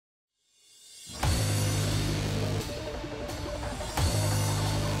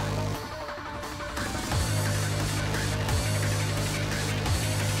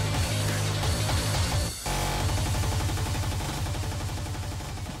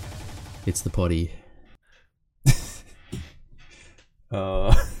It's the poddy.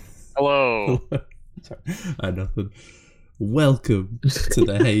 Hello. Sorry, I had nothing. Welcome to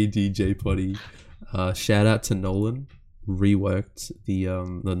the Hey DJ Poddy. Shout out to Nolan. Reworked the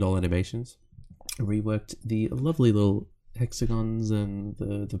Nolan animations. Reworked the lovely little hexagons and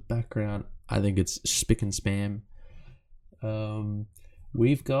the background. I think it's spick and spam.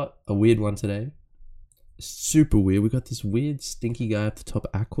 We've got a weird one today. Super weird. We got this weird stinky guy at the top,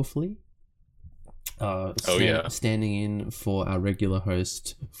 Aquaflee. Standing in for our regular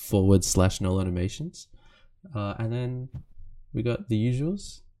host / Nolan Animations. And then we got the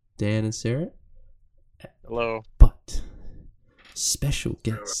usuals, Dan and Sarah. Hello. But special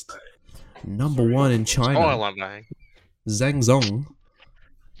guest, number one in China, Zhang Zong.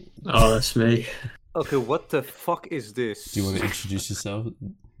 Oh, that's me. Okay, what the fuck is this? Do you want to introduce yourself,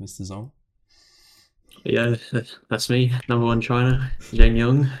 Mr. Zong? Yeah, that's me. Number one China, Zhang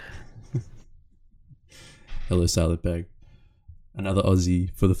Young. Hello, SilentBang. Another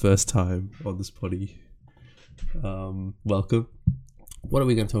Aussie for the first time on this poddy. Welcome. What are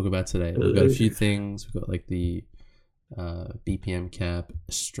we going to talk about today? We've got a few things. We've got like the BPM cap,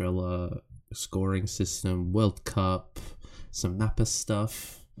 Astrella scoring system, World Cup, some Mappa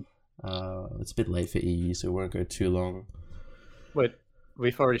stuff. It's a bit late for EU, so we won't go too long. Wait,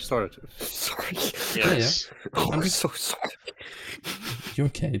 we've already started. Sorry. Yes. Oh, I'm so sorry. You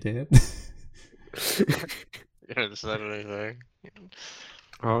okay, Dan? You haven't said anything.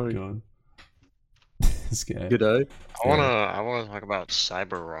 Oh, God. This guy. good day. I wanna talk about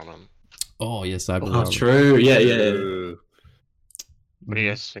DzRamen. Oh, yes, I Oh, believe true. Yeah. What do you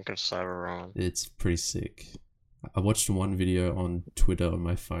guys think of DzRamen? It's pretty sick. I watched one video on Twitter on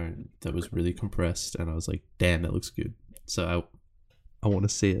my phone that was really compressed, and I was like, damn, that looks good. So I want to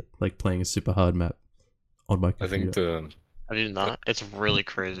see it, like playing a super hard map on my computer. I think I do not. It's really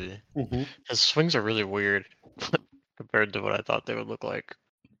crazy. Mm-hmm. His swings are really weird compared to what I thought they would look like.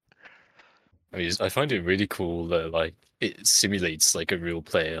 I find it really cool that like it simulates like a real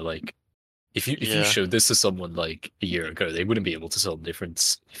player. Like if you showed this to someone like a year ago, they wouldn't be able to tell the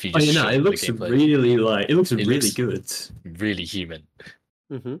difference. If you just it looks really really good. Really human.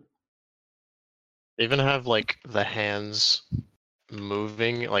 Mm-hmm. They even have like the hands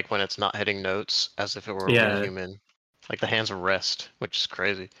moving, like when it's not hitting notes, as if it were a real human. Like the hands rest, which is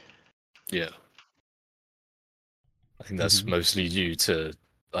crazy. Yeah. I think that's mostly due to,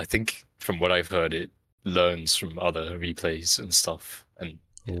 I think from what I've heard, it learns from other replays and stuff, and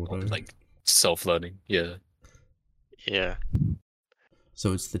like self-learning. Yeah. Yeah.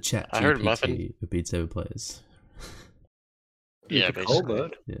 So it's the chat I heard GPT Muffin. of Beat Saber players. Yeah,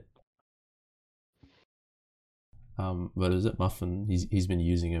 basically. Yeah. But is it Muffin? He's been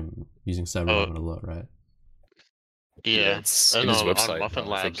using DzRamen a lot, right? Yeah. It's I in know his on website. Muffin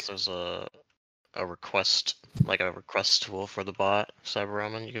I think. Labs there's a request tool for the bot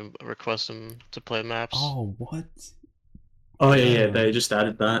DzRamen. You can request him to play maps. Oh, what? Oh yeah, they just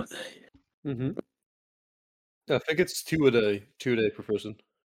added that. Mm-hmm. I think it's two a day per person.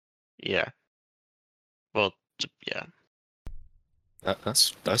 Yeah. Well, yeah.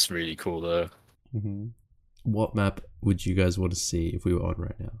 That's really cool though. Mm-hmm. What map would you guys want to see if we were on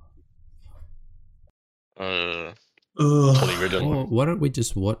right now? Polyridden. Or why don't we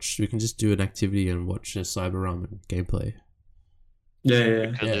just watch? We can just do an activity and watch a DzRamen gameplay.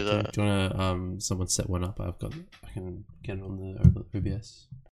 Yeah. Could do that. Do you want to someone set one up? I can get it on the OBS.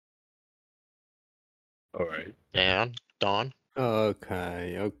 All right. Dan, Dawn.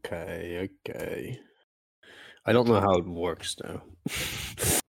 Okay. I don't know how it works though.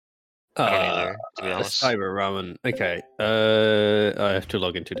 I don't either, to be honest. DzRamen. Okay. I have to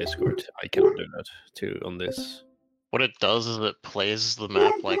log into Discord. I cannot do that on this. What it does is it plays the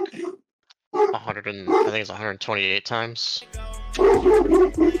map like 128 times,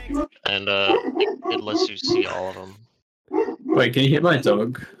 and it lets you see all of them. Wait, can you hear my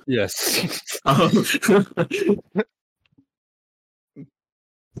dog? Yes. Oh.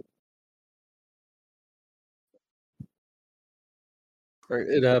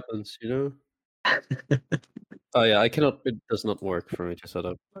 It happens, you know. Oh yeah, I cannot. It does not work for me to set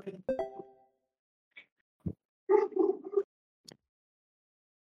up.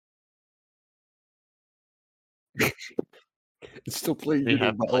 It's still playing. Do you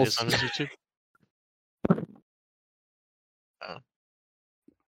have plays on his YouTube? Oh.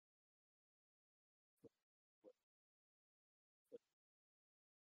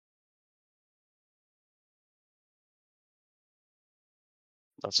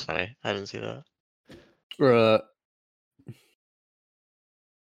 That's funny. I didn't see that. I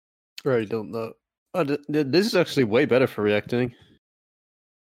don't know. This is actually way better for reacting.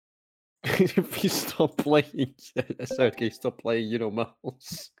 If you stop playing, okay, stop playing, you know,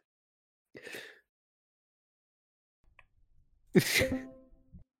 mouse.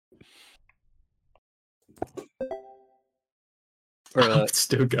 It's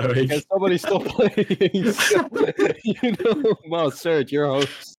still going. Can somebody stop playing? You know, mouse, Serge, you're a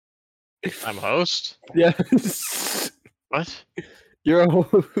host. I'm host? Yes. What? You're a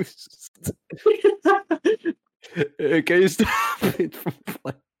host. Can you stop it from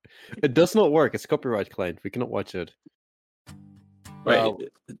playing? It does not work. It's copyright claimed. We cannot watch it. Wait,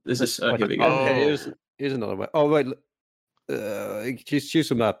 this is here we go. Okay, here's another way. Oh wait,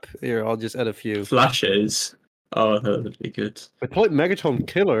 choose a map. Here, I'll just add a few. Flashes. Oh, that would be good. I played Megaton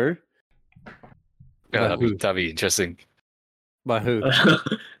Killer. Yeah, that'd be interesting. By who?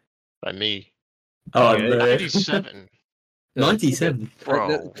 By me. Oh, Okay. no. 97. 97.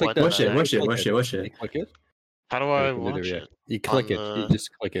 Bro, Click what that. Watch it, watch it, Click watch it, watch You it. click it. How do I watch it? You click On it. You the- just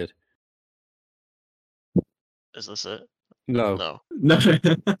click it. Is this it? No. No. No.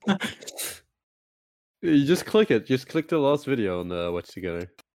 You just click it. Just click the last video on the Watch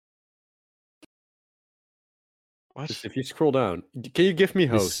Together. What? Just if you scroll down, can you give me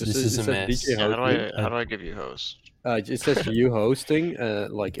host? This is It a says mess. DJ How do hosting. I how do I give you host? It says you hosting,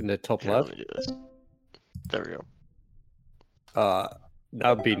 like in the top Here, let left. me do this. There we go.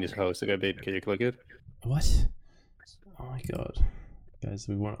 Now Bean is host. Okay, Bean, can you click it? What? Oh my god, guys,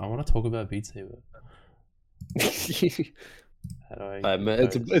 I want to talk about Beat Saber. How do I?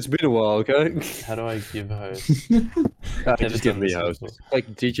 It's been a while, okay? How do I give host? Just give done me this host. before. Like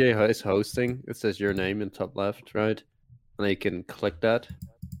DJ is hosting. It says your name in top left, right? And then you can click that.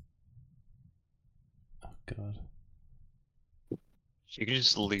 Oh god. You can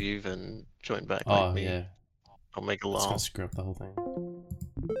just leave and join back Oh like me. yeah. I'll make a It's law. gonna screw up the whole thing.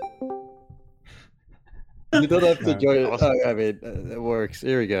 You don't have to No. join. Awesome. I mean, it works.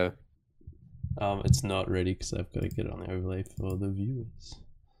 Here we go. It's not ready because I've got to get it on the overlay for the viewers.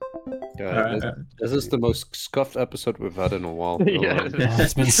 This is the most scuffed episode we've had in a while. Yeah. Oh,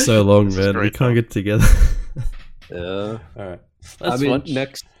 it's been so long, This is man. We great, can't though. get together. Yeah. All right. I mean,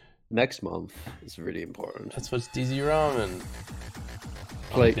 next month is really important. Let's watch DzRamen.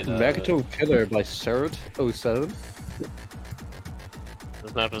 Like Megaton Killer by Serge07.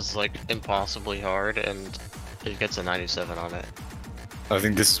 This map is like impossibly hard, and it gets a 97 on it. I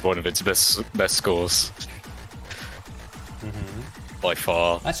think this is one of its best scores by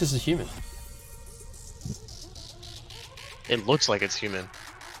far. That's just a human. It looks like it's human.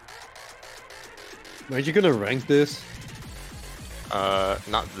 Are you gonna rank this?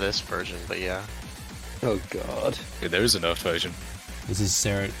 Not this version, but yeah. Oh god. Yeah, there is an Earth version. This is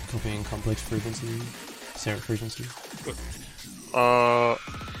Serret copying complex frequency. Serret frequency. I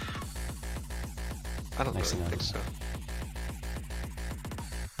don't Nice really enough. think so.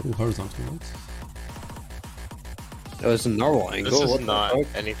 Ooh, horizontal ones. That was a narrow angle. This is what the not fuck?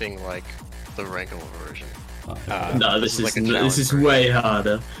 anything like the rankable version. Oh, No, this This is is like a this is challenge way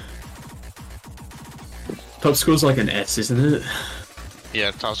harder. Top score's like an S, isn't it?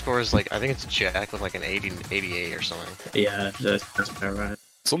 Yeah, top score is like, I think it's Jack with like an 80, 88 or something. Yeah, that's about right.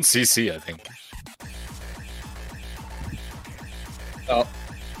 It's on CC, I think. Oh.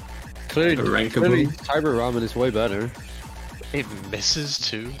 Clearly, Rankable. DzRamen is way better. It misses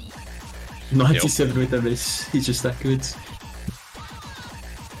too. 97 with a miss. He's just that good.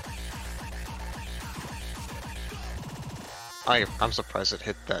 I'm surprised it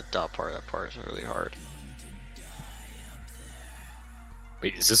hit that dot part. That part is really hard.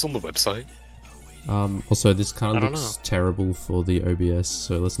 Wait, is this on the website? Also, this kind I of don't looks terrible for the OBS,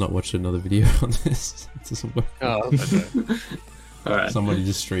 so let's not watch another video on this. It doesn't work. Oh, okay. Alright. Somebody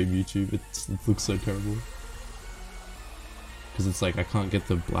just stream YouTube. It looks so terrible. Because it's like I can't get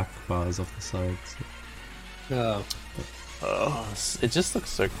the black bars off the sides. Oh. Oh, it just looks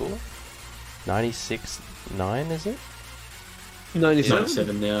so cool. 96.9 is it? 97?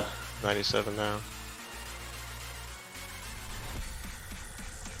 97, yeah. 97 now.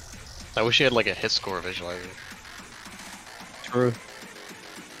 I wish he had like a hit score visualizer. True.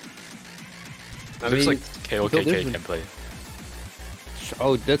 I Looks mean, like KLKK different. can play.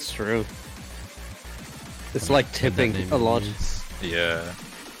 Oh, that's true. It's like tipping a lot. Yeah.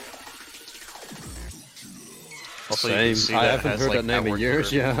 Also, you Same. can see I that it haven't has, heard like, that name in outward years,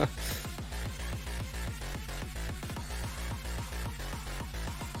 curve. yeah.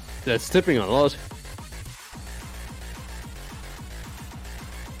 That's tipping a lot.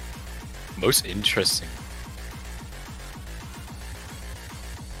 Most interesting.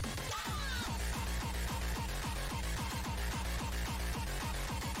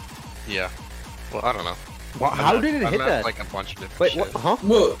 Yeah. Well, I don't know. Wow, how did it I've hit mapped, that? like a bunch of different Wait, shit. what? Huh?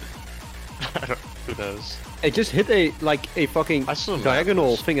 Whoa! Who knows? It just hit a fucking I still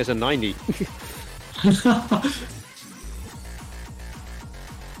diagonal thing as a 90.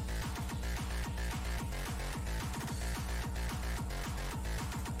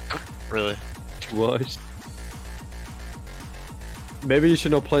 Really? What? Maybe you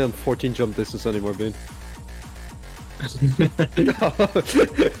should not play on 14 jump distance anymore, Bean. 16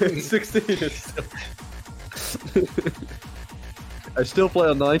 is still... I still play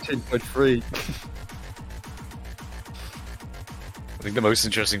on 19.3. I think the most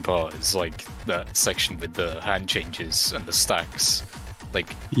interesting part is like that section with the hand changes and the stacks.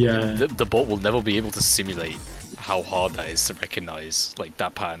 Like, the bot will never be able to simulate how hard that is to recognize like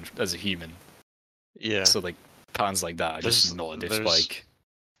that pattern as a human. Yeah. So like patterns like that are just not a diff spike.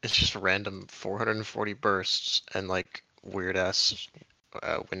 It's just random 440 bursts and like weird ass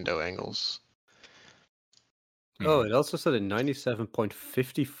window angles. Oh, it also said a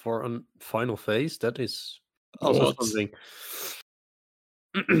 97.54 on final phase. That is also something.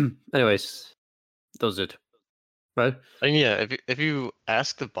 Anyways, that was it, right? And yeah, if you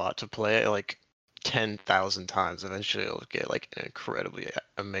ask the bot to play it like 10,000 times, eventually it'll get like an incredibly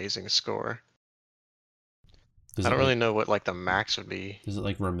amazing score. I don't really know what like the max would be. Does it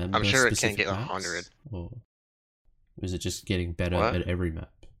like remember? I'm sure it can't get maps? 100. Or is it just getting better at every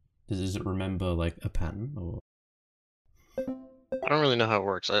map? Does it remember like a pattern or? I don't really know how it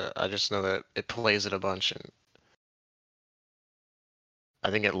works. I just know that it plays it a bunch, and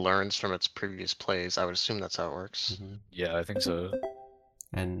I think it learns from its previous plays. I would assume that's how it works. Mm-hmm. Yeah, I think so.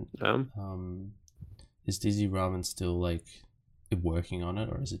 And is DzRamen still like working on it,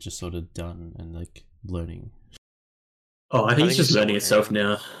 or is it just sort of done and like learning? Oh, I think it's just learning itself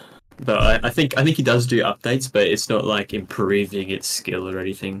now. But I think he does do updates, but it's not like improving its skill or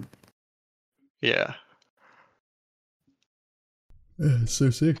anything. Yeah. So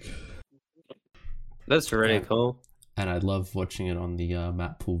sick. That's really cool. And I love watching it on the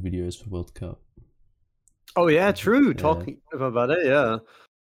map pool videos for World Cup. Oh yeah, true. Talking about it, yeah.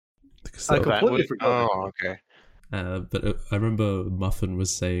 So, I completely forgot. Oh, okay. But I remember Muffin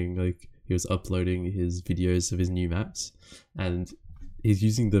was saying like he was uploading his videos of his new maps, and he's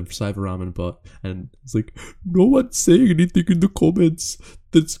using the DzRamen bot, and it's like, no one's saying anything in the comments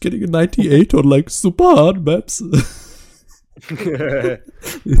that's getting a 98 on like super hard maps.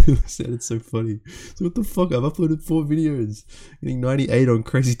 It's so funny. So what the fuck? I've uploaded 4 videos getting 98 on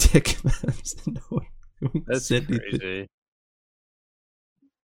crazy tech maps. That's crazy.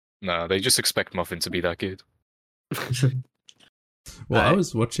 No, they just expect Muffin to be that good. Well, I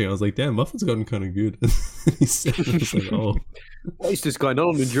was watching. I was like, "Damn, Muffin's gotten kind of good." He said, "I was like, oh, why is this guy not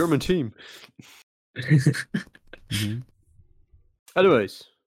on the German team?" Mm-hmm. Anyways,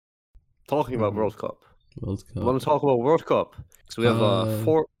 talking about World Cup. World Cup. I want to talk about World Cup because we have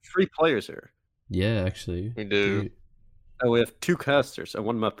 3 players here. Yeah, actually, we do. And we have 2 casters and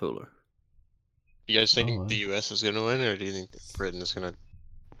 1 map pooler. You guys think the US is gonna win, or do you think Britain is gonna?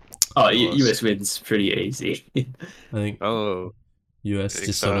 Oh, US wins pretty easy. I think. Oh, US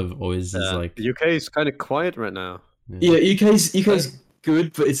just sort of always is like. The UK is kind of quiet right now. Yeah, UK's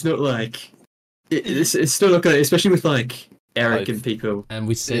good, but it's not like it's still not gonna, especially with like Eric and people. And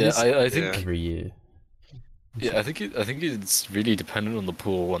we say this I think every year. Yeah, I think it's really dependent on the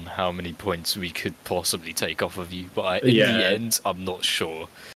pool on how many points we could possibly take off of you. But in the end, I'm not sure.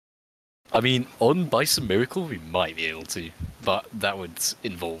 I mean, by some miracle, we might be able to, but that would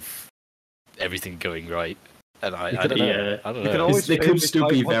involve everything going right. And I don't know. I don't know. There could still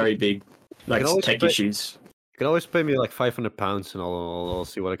be very big, like, tech issues. You can always pay me like £500 and I'll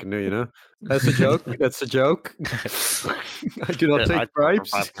see what I can do, you know? That's a joke. That's a joke. I do not take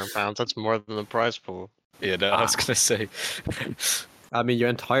bribes. £500, that's more than the prize pool. Yeah, no, I was going to say. I mean, your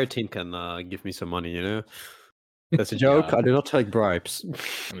entire team can give me some money, you know? That's a joke. Yeah. I do not take bribes.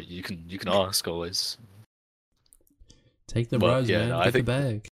 I mean, you can ask always. Take the bribes, man. No, Take the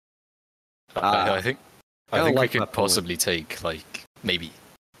bag. I think we could possibly take like maybe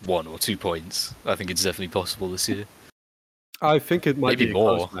 1 or 2 points. I think it's definitely possible this year. I think it might be a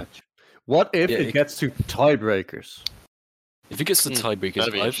close match. What if it gets to tiebreakers? If it gets to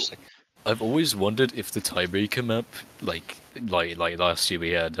tiebreakers, I've always wondered if the tiebreaker map, like last year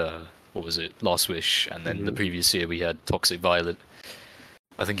we had what was it, Last Wish, and then the previous year we had Toxic Violet.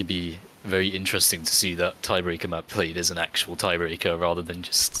 I think it'd be very interesting to see that tiebreaker map played as an actual tiebreaker rather than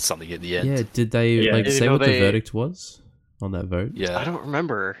just something at the end. Yeah, did they say what the verdict was on that vote? Yeah, I don't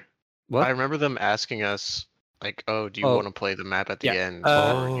remember. What? I remember them asking us, like, "Oh, do you want to play the map at the end?"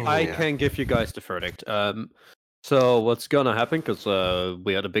 I can give you guys the verdict. So what's gonna happen? Because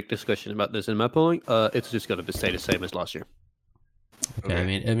we had a big discussion about this in map polling. It's just gonna stay the same as last year. Okay.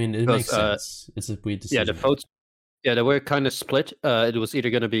 I mean, it makes sense. It's a weird decision. Yeah, the votes. Yeah, they were kind of split. It was either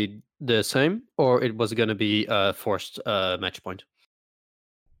going to be the same or it was going to be forced match point.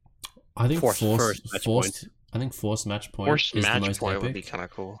 I think forced match point. I think forced match point Forced is the match most point epic. would be kind of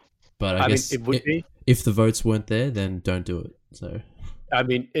cool. But I guess mean, it would be. If the votes weren't there, then don't do it. So. I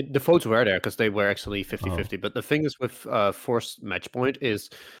mean, the votes were there because they were actually 50-50. But the thing is with forced match point is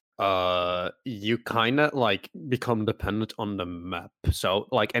you kind of like become dependent on the map. So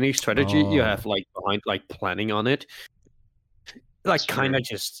like any strategy you have like behind like planning on it, like kind of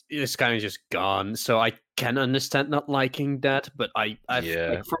just it's kind of just gone. So I can understand not liking that, but like,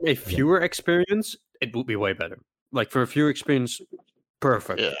 from a viewer experience, it would be way better. Like for a viewer experience,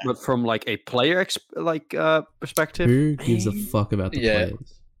 perfect. Yeah. But from like a player perspective, who gives a fuck about the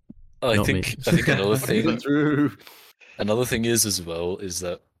players? I think another thing. Another thing is as well is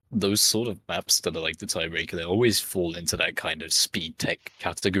that those sort of maps that are like the tiebreaker, they always fall into that kind of speed tech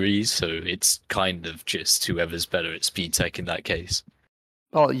category. So it's kind of just whoever's better at speed tech in that case.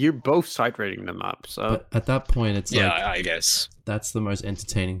 Well, you're both side rating the map, so but at that point, it's like I guess that's the most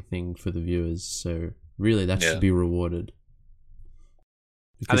entertaining thing for the viewers. So really, that should be rewarded.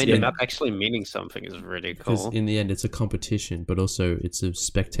 Because the map actually meaning something is really cool. Because in the end, it's a competition, but also it's a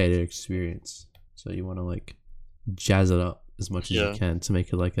spectator experience. So you want to like jazz it up as much as you can to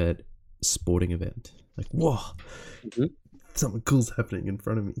make it like a sporting event. Like, whoa, something cool's happening in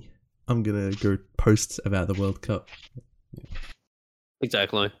front of me. I'm gonna go post about the World Cup.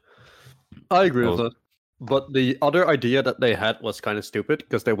 Exactly. I agree with that. But the other idea that they had was kind of stupid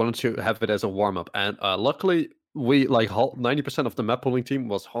because they wanted to have it as a warm-up. And luckily, we, like 90% of the map pulling team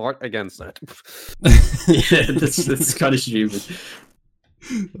was hard against that. Yeah, that's kind of stupid.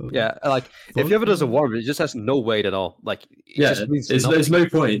 Yeah, like, if you have it as a warm-up, it just has no weight at all. Like, there's no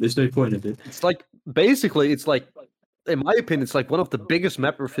point. There's no point of it. It's like, basically, it's like, in my opinion, it's like one of the biggest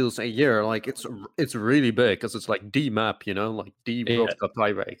map reveals a year. Like it's really big because it's like the map, you know, like the World Cup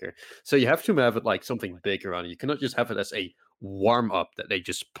tiebreaker. So you have to have it like something big around it. You cannot just have it as a warm up that they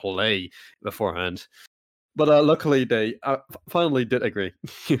just play beforehand. But luckily, they finally did agree.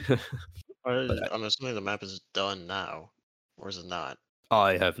 I'm assuming the map is done now, or is it not?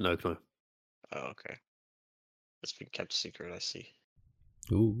 I have no clue. Oh, okay. It's been kept secret. I see.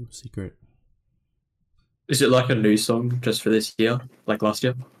 Ooh, secret. Is it like a new song just for this year, like last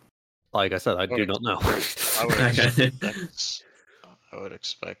year? Like I said, I do not know. I would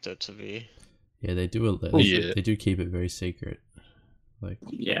expect it to be. Yeah, they do. They do keep it very secret. Like,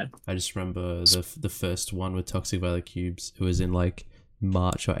 I just remember the first one with Toxic Violet Cubes. It was in like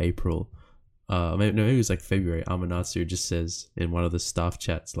March or April. Maybe it was like February. Amanatsu just says in one of the staff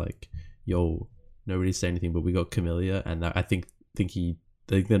chats like, "Yo, nobody say anything, but we got Camellia," and I think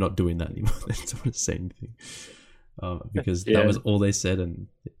they're not doing that anymore. They don't want to say anything because that was all they said, and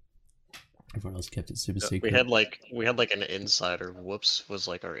everyone else kept it super secret. We had like an insider. Whoops was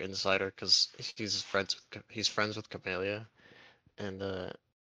like our insider because he's friends with Camellia, and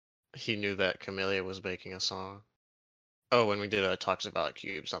he knew that Camellia was making a song. Oh, when we did Toxic Violet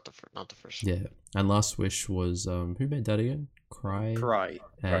Cubes, not the first. Yeah, and Last Wish was who made that again? Cry.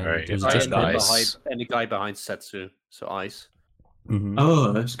 And it was just Ice. And the guy behind Setsu, so Ice. Mm-hmm.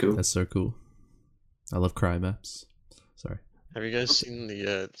 Oh, that's cool. That's so cool. I love Cry maps. Sorry. Have you guys seen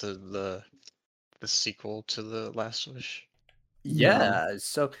the sequel to the Last Wish? Yeah,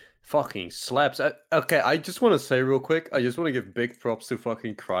 so fucking slaps. Okay, I just want to say real quick, I just want to give big props to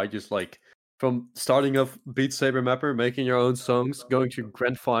fucking Cry, just like from starting off Beat Saber mapper, making your own songs, going to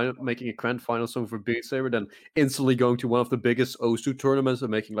grand final, making a grand final song for Beat Saber, then instantly going to one of the biggest O2 tournaments and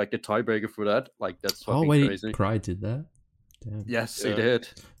making like the tiebreaker for that. Like that's fucking crazy. Cry did that. Damn. Yes, he did.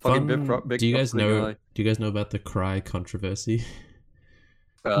 Fucking big do you guys know? Do you guys know about the Cry controversy?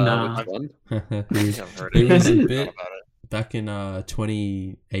 Which one? It was a bit back in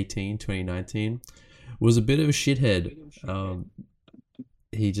 2018, 2019. Was a bit of a shithead.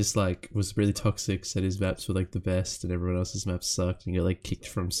 He just like was really toxic. Said his maps were like the best, and everyone else's maps sucked. And he got like kicked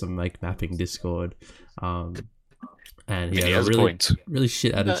from some like mapping Discord. And he had a really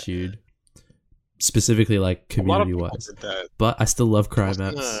shit attitude. Specifically, like community-wise, but I still love Cry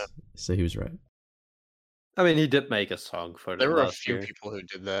maps, so he was right. I mean, he did make a song for. There were a few people who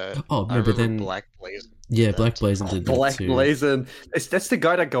did that. Oh, no, but then Black Blazin. Yeah, Black Blazin did that too. Black Blazin. That's the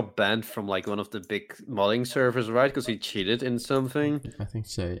guy that got banned from like one of the big modding servers, right? Because he cheated in something. I think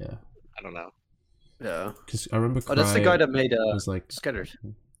so. Yeah. I don't know. Yeah. Because I remember. Cry that's the guy that made was like Scattered.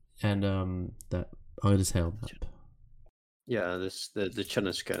 And that Ugly as Hell map. Yeah, the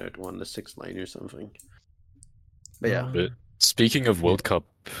China Scattered one, the 6th lane or something. But yeah. But speaking of World Cup,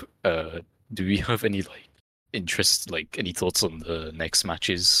 do we have any like any thoughts on the next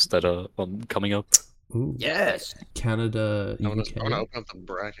matches that are coming up? Ooh. Yes. Canada, I want UK. to open up the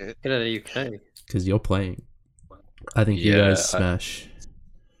bracket. Canada, UK. Because you're playing. I think you guys smash.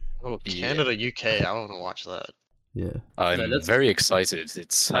 Oh, Canada, UK. I want to watch that. Yeah. I'm very excited.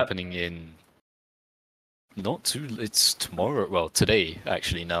 It's happening in it's tomorrow. Well, today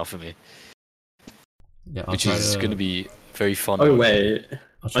actually now for me. Yeah, which is going to be very fun. Oh wait,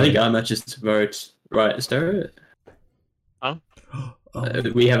 I think our match is tomorrow, right? Is that right?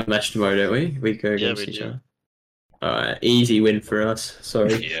 We have a match tomorrow, don't we? We go against each other. Alright, easy win for us.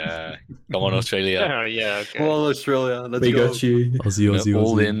 Sorry. Yeah, come on Australia. Oh yeah, okay. Come on Australia, let's We go. got you. Aussie.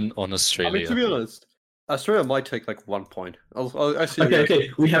 All in on Australia. I mean, to be honest, Australia might take like 1 point. I see.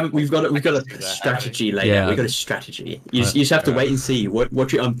 Okay. We've got a strategy later. Yeah. We've got a strategy. You just have to wait and see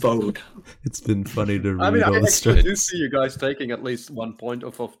what you unfold. It's been funny to read I mean, all I the actually do strats. see you guys taking at least 1 point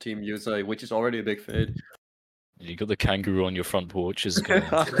off of Team USA, which is already a big feat. You got the kangaroo on your front porch is going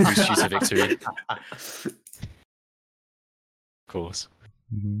to boost you to victory. Of course.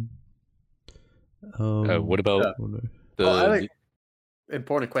 Mm-hmm. What about the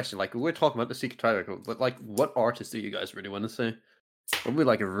important question? Like we're talking about the secret tiebreaker, but like, what artist do you guys really want to say? What would be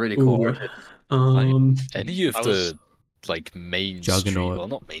like a really cool artist? Any of the like mainstream? Juggernaut. Well,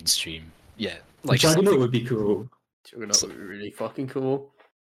 not mainstream. Yeah, like Juggernaut would be cool. Juggernaut would be really fucking cool.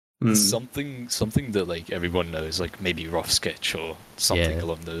 Something that like everyone knows, like maybe Rough Sketch or something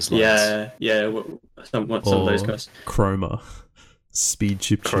along those lines. Yeah. Some of those guys. Chroma. Speed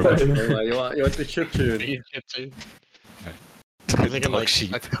chip tune. You want the chip tune? I'm thinking like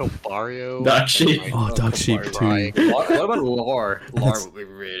Sheep. a Cobario. Dark Sheep. Oh, Dark Sheep too. What about Lore? Lore would be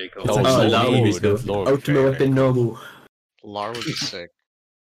really cool. That's Oh, actually that would be cool. Lord. Ultima Weapon Normal. Lar would be sick.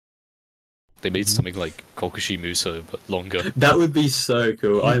 They made something like Kokushi Muso, but longer. That would be so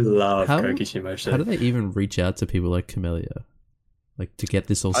cool. I love How Kokishimoto. do they even reach out to people like Camellia? Like to get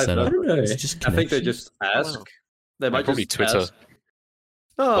this all set up? don't know. Is it just I think they connection? just ask. They might Probably just Twitter. ask.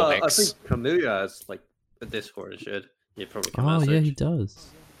 No, Or I X. think Camellia has like a Discord and shit. You probably can Oh message. yeah, he does.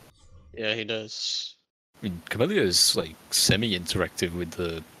 Yeah, he does. I mean, Camellia is like semi-interactive with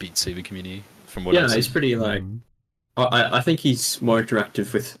the Beat Saber community, from what Yeah, I've he's seen. pretty like. I think he's more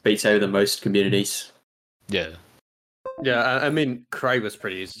interactive with Beat Saber than most communities. Yeah. Yeah, I mean, Cry was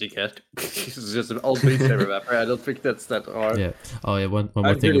pretty easy to get. He's just an old Beat Saber rapper. I don't think that's that hard. Yeah. Oh yeah. One I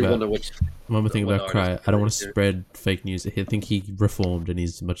more thing really about wonder which. one more thing what about Cry. artist I don't want to here. spread fake news. I think he reformed and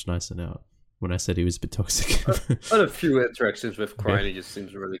he's much nicer now. When I said he was a bit toxic. I had a few interactions with Cry, and he just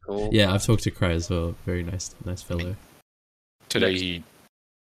seems really cool. Yeah, I've talked to Cry as well. Very nice fellow. Today Next. he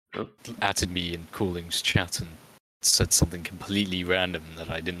Oh. added me in Cooling's chat and said something completely random that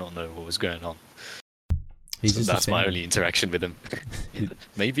I did not know what was going on. He's So just a that's my fan. only interaction with him.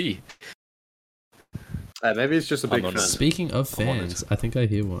 Maybe. Maybe it's just a big I'm fan. on- Speaking of I'm on fans, I think I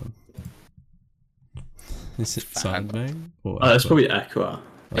hear one. Is it Fan. SilentBang? Or Oh, that's Aqua? probably Aqua.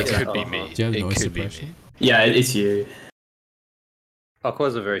 It Yeah. could be me. Do you have It noise could be suppression? me. Yeah, it's you.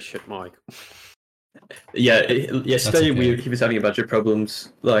 Aqua's a very shit mic. Yeah, yesterday okay. he was having a bunch of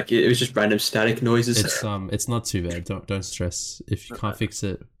problems. Like it was just random static noises. It's not too bad. Don't stress. If you can't fix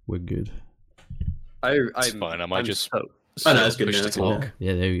it, we're good. It's fine. I might just Oh, no, that's good push now, to that's good now. talk.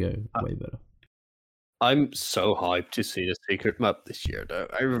 Yeah, there you go. Way better. I'm so hyped to see the secret map this year, though.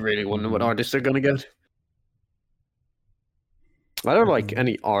 I really wonder what artists they're gonna get. I don't like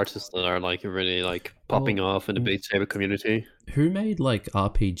any artists that are like really like popping off in the Beat Saber community. Who made like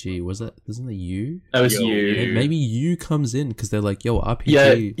RPG? Wasn't it you? That was Yo, you. Maybe you comes in because they're like, yo, RPG.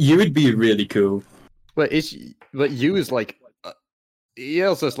 Yeah, you would be really cool. But you is like he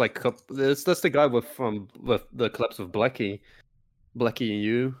also is like that's the guy with the collapse of Blackie and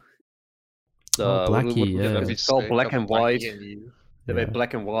you. Oh, Blackie, yeah. It's called Black and White. They Yeah. made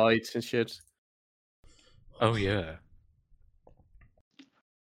Black and White and shit. Oh yeah.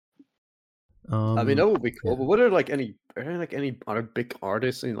 I mean, that would be cool. yeah. But what are there any other big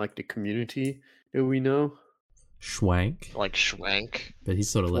artists in like the community that we know? Schwank, Like Schwank. but he's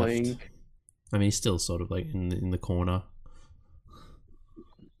sort of left. Schwank. I mean, he's still sort of like in the corner.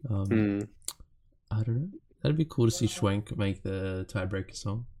 I don't know. That'd be cool to see Schwank make the Tiebreaker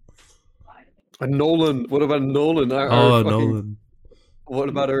song. And Nolan. What about Nolan? Nolan. What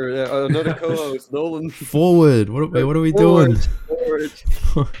about our another co-host, Nolan? Forward. What are we doing? Forward.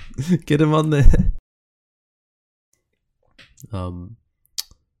 Get him on there.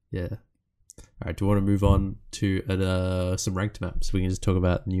 Yeah. All right. Do you want to move on to some ranked maps? We can just talk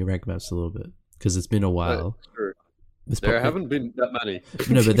about new ranked maps a little bit because it's been a while. Sure. It's There probably- haven't been that many.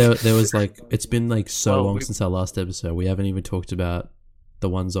 No, but there was like it's been like so Well, long we- since our last episode. We haven't even talked about the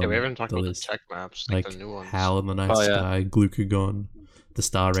ones on we haven't talked the about list. the tech maps, Like the new ones. Howl in the Night Sky, Glucagon, the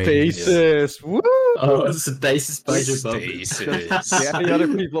Star Raiders. Stasis. Woo! Oh, Stasis by Jabub. Stasis. Yeah, any other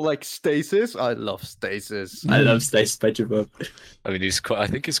people like Stasis? I love Stasis. I love Stasis by Jabub. I mean, I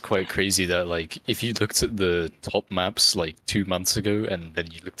think it's quite crazy that like if you looked at the top maps like 2 months ago and then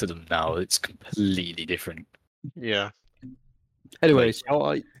you looked at them now, it's completely different. Yeah. Anyways, shall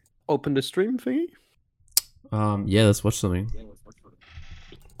I open the stream thingy? Yeah, let's watch something.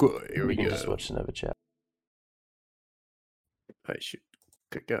 Good, here we go. Just watch another chat. I should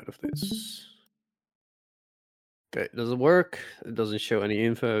click out of this. Okay, does it work? It doesn't show any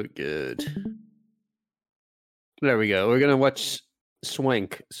info. Good. There we go. We're gonna watch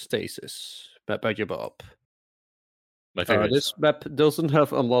Swank Stasis. Map by Bob. My favorite. This map doesn't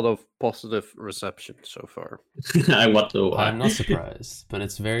have a lot of positive reception so far. I want to. I'm not surprised, but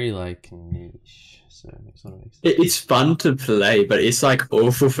it's very like niche, so it makes sense. It's fun to play, but it's like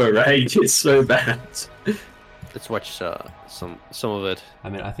awful for range. It's so bad. Let's watch some of it. I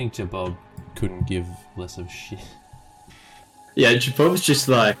mean, I think Jabob couldn't give less of shit. Yeah, Jabob's just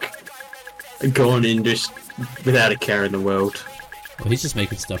like going in just without a care in the world. Well, he's just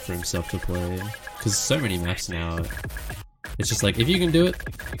making stuff for himself to play. Because so many maps now, it's just like, if you can do it,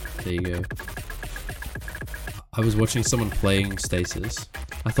 there you go. I was watching someone playing Stasis.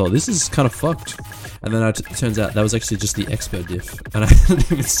 I thought, this is kind of fucked. And then it turns out that was actually just the expert diff. And I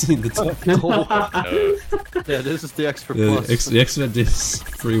hadn't even seen the Yeah, this is the expert the, plus. the expert diff's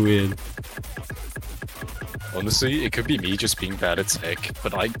pretty weird. Honestly, it could be me just being bad at tech,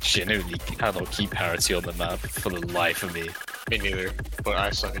 but I genuinely cannot keep parity on the map for the life of me. Me neither, but I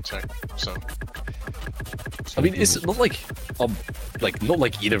suck at tech, so. I mean, it's not like not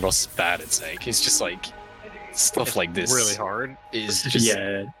like either of us is bad at tech. It's just like stuff like this Really hard. is just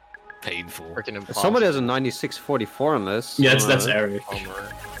Yeah, painful. Freaking impossible. Somebody has a 9644 on this. yeah, that's Eric.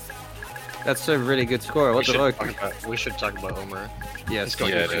 Omer. That's a really good score. What the fuck? We should talk about Omer. Yes,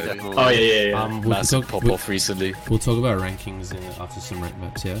 going yeah, to no. definitely. Oh yeah. We'll Massive talk, pop-off recently. we'll talk about rankings after some rank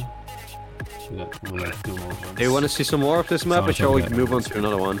maps, yeah? We'll do more ones. Do you want to see some more of this map, or shall we Okay. move on to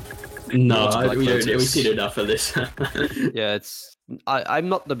another one? No, Black we don't. Lotus. We've seen enough of this. Yeah, it's. I'm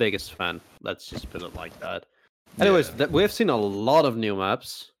not the biggest fan. Let's just put it like that. Anyways, Yeah. we've seen a lot of new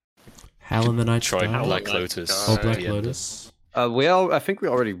maps. Howl in the Night Tried Sky. Black Night Lotus. Sky. Oh, at Black the end. Lotus. I think we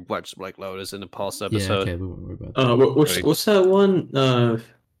already watched Black Lotus in the past Yeah, episode. okay, we won't worry about that. What's that one?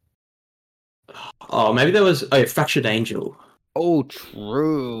 Oh, maybe that was Fractured Angel. Oh,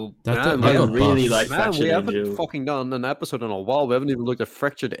 true. That Man, got I really buffed. like man, Fractured we haven't Angel. fucking done an episode in a while. We haven't even looked at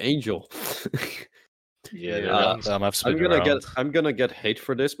Fractured Angel. Yeah, that map's been around. I'm gonna get hate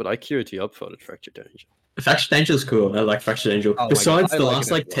for this, but I queued you up for the Fractured Angel. Fractured Angel's cool. I like Fractured Angel. Oh my Besides God, I the like last it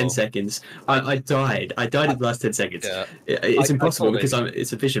as like 10 well. seconds, I died. I died in the last 10 seconds. Yeah. It's I impossible totally- because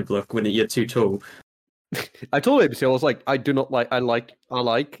it's a vision block when you're too tall. I told ABC, I was like, I do not like, I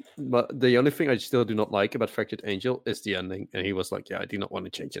like, but the only thing I still do not like about Fractured Angel is the ending. And he was like, yeah, I do not want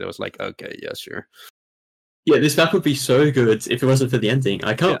to change it. I was like, okay, yeah, sure. Yeah, this map would be so good if it wasn't for the ending.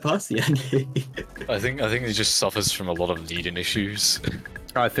 I can't pass the ending. I think it just suffers from a lot of lead-in issues.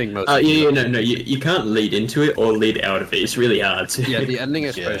 I think most. No, you can't lead into it or lead out of it. It's really hard to. Yeah, the ending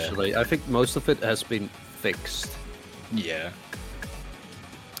especially. I think most of it has been fixed. Yeah.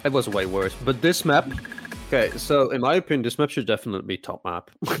 It was way worse. But this map, okay, so in my opinion, this map should definitely be top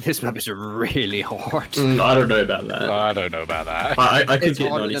map. This map is really hard. I don't know about that. I don't know about that. I could It's get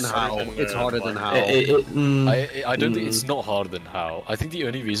harder than 96. how. It's harder than how. I don't think it's not harder than how. I think the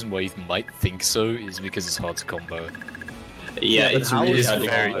only reason why you might think so is because it's hard to combo. Yeah, but it's how really is hard to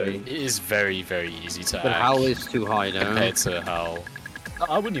very- combo. It is very, very easy to But hack how is too high now? compared to how.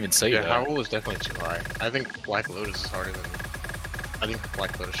 I wouldn't even say Yeah, that. Howl is definitely too high. I think Black Lotus is harder than. I think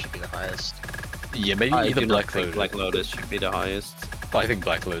Black Lotus should be the highest. Yeah, maybe I either do not Black think Lotus. Black Lotus should be the highest. I think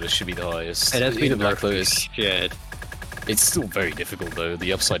Black Lotus should be the highest. It has been Either a Black Lotus. Shit. It's still very difficult though.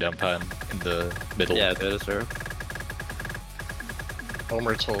 The upside down pan in the middle. Yeah, that is her.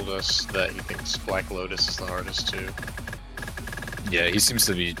 Omer told us that he thinks Black Lotus is the hardest too. Yeah, he seems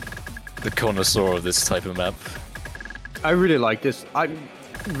to be the connoisseur of this type of map. I really like this. I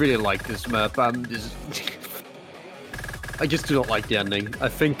really like this map. I just do not like the ending. I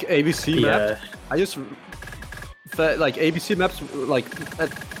think ABC map. I just like ABC maps. Like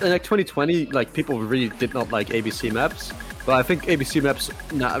in like 2020, like people really did not like ABC maps. But I think ABC maps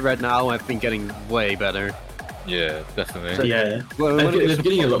right now have been getting way better. Yeah, definitely. Yeah, Well, I when think it's they're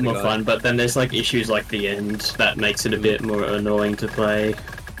getting a lot more guy. fun, but then there's like issues like the end that makes it a bit more annoying to play.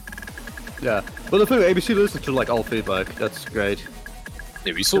 Yeah. Well, the thing with ABC listens to like all feedback. That's great.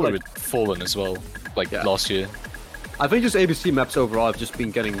 Yeah, we saw like- it with Fallen as well, like Yeah. last year. I think just ABC maps overall have just been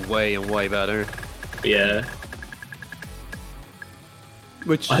getting way and way better. Yeah.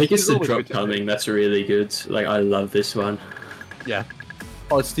 Which I think it's is the always drop good to see. coming that's really good. Like, I love this one. Yeah.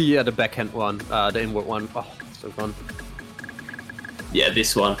 Oh, it's the backhand one, the inward one. Oh, so fun. Yeah,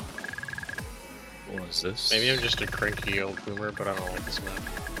 this one. What is this? Maybe I'm just a cranky old boomer, but I don't like this map.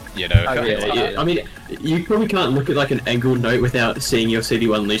 You know. Yeah. I mean, you probably can't look at like an angled note without seeing your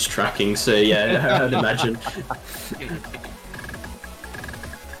CD1 least tracking, so yeah, I'd imagine.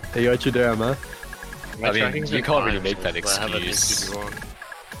 Hey, got you there, man. I mean, you can't really make that excuse.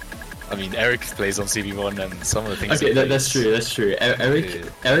 I mean, Eric plays on CB1 and some of the things. Okay, that's true.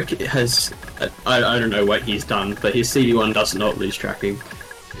 Eric has, I don't know what he's done, but his CD1 does not lose tracking.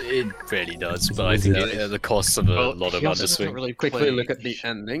 It really does, but I think at the cost of a lot of underswing. Really Quickly look at the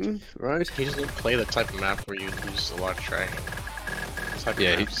ending, right? He doesn't play the type of map where you lose a lot of tracking.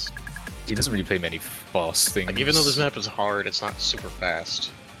 Yeah, he doesn't really play many fast things. Like, even though this map is hard, it's not super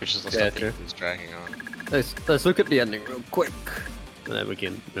fast, which is the stuff that he's dragging on. Let's look at the ending real quick, and then we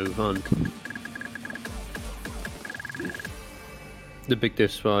can move on. The big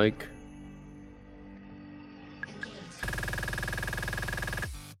diff spike.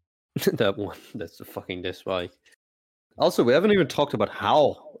 That one, that's the fucking diff spike. Also, we haven't even talked about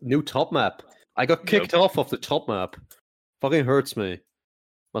how new top map. I got kicked off of the top map. Fucking hurts me.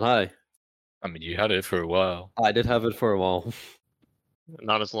 But hi. I mean, you had it for a while. I did have it for a while.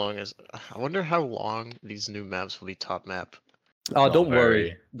 Not as long as... I wonder how long these new maps will be top map. Oh, Not don't worry.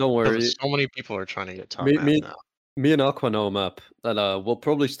 very. Don't worry. So many people are trying to get top Me- map me- now. Me and Aqua know a map that will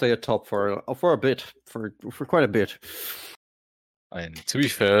probably stay at top for a bit, for quite a bit. And to be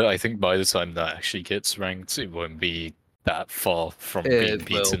fair, I think by the time that actually gets ranked, it won't be that far from being It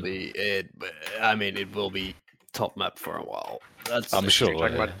will beaten. be. It will be top map for a while. That's I'm sure. You're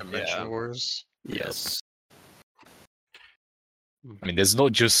talking Yeah. about Dimension Wars? Yes. I mean, there's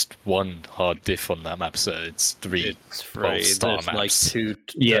not just one hard diff on that map, so it's three. It's free. 12-star There's like maps.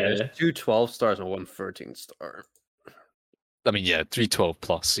 there's two 12 stars and one 13 star. I mean, yeah, 312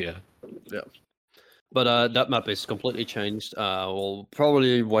 plus, yeah. But that map is completely changed. We'll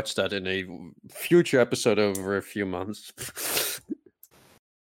probably watch that in a future episode over a few months.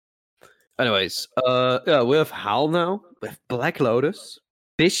 Anyways, yeah, we have Howl now. We have Black Lotus.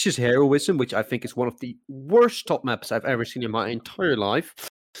 Vicious Heroism, which I think is one of the worst top maps I've ever seen in my entire life.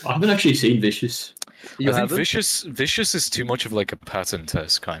 I haven't actually seen Vicious. You I think haven't? Vicious is too much of like a pattern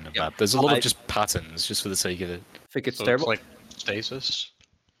test kind of map. There's a lot of just patterns, just for the sake of it. I think it's So terrible. it's like Stasis?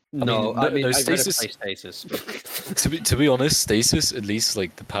 No, no, I mean, no, I'd rather Stasis- play Stasis. To be honest, Stasis, at least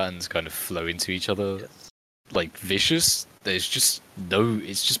like the patterns kind of flow into each other. Yes. Like Vicious, it's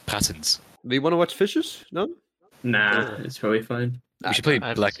just patterns. Do you want to watch Vicious? No? Nah, it's probably fine. We should play I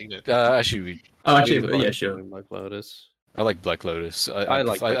haven't Black. seen it. Actually, Oh, actually, yeah, sure. Black Lotus. I like Black Lotus. I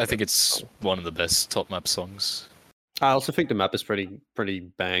like Black I think Lotus. it's one of the best top map songs. I also think the map is pretty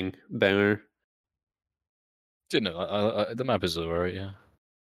banger. You know, the map is alright, yeah.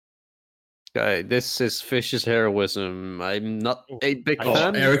 Okay, this is Vicious Heroism. I'm not a big Oh,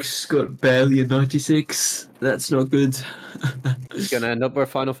 fan. Eric's got barely a 96. That's not good. It's gonna end up where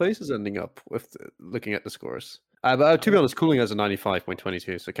Final Phase is ending up with looking at the scores. But to be honest, Cooling has a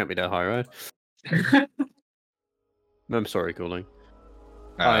 95.22, so it can't be that high, right? I'm sorry, Cooling.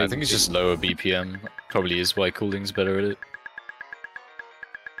 I think it's just lower BPM. Probably is why Cooling's better at it.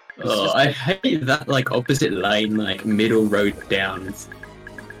 Oh, I hate that like opposite lane, like middle road down.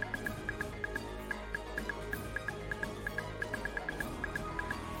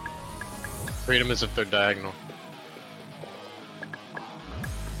 Freedom is if they're diagonal.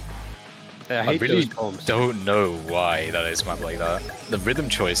 I hate really those comps. don't know why that is mapped like that. The rhythm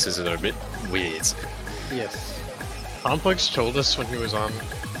choices are a bit weird. Yes. Complex told us when he was on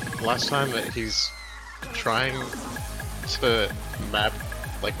last time that he's trying to map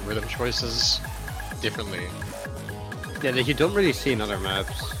like rhythm choices differently. Yeah, that you don't really see in other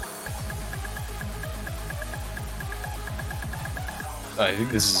maps. I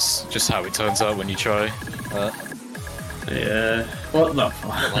think this is just how it turns out when you try. Yeah. What the Not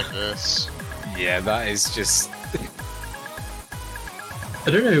fuck? like this. Yeah, that is just. I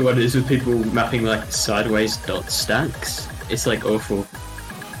don't know what it is with people mapping like sideways dot stacks. It's like awful.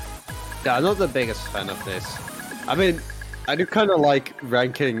 Yeah, I'm not the biggest fan of this. I mean, I do kind of like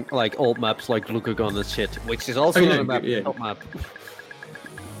ranking like old maps like Glucagon and shit, which is also Oh, not yeah, a map, yeah. top map.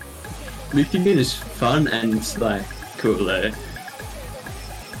 Looting it is fun and like cool though.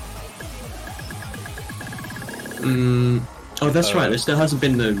 Oh, that's right. There still hasn't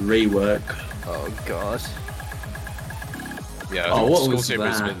been the rework. Oh god. Yeah, Oh, what Skull was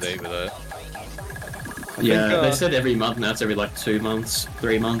Saber's a bit that? late with it. Yeah, they said every month. Now it's every like 2 months,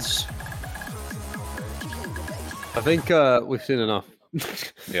 3 months. I think we've seen enough.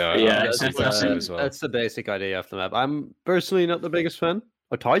 Yeah, that's the basic idea of the map. I'm personally not the biggest fan.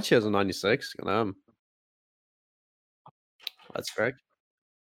 Taichi has a 96. That's correct.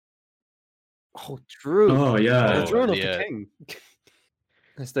 Oh, true. Oh yeah. The Throne of the King.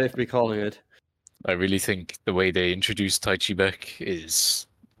 As they've been calling it. I really think the way they introduced Taichi back is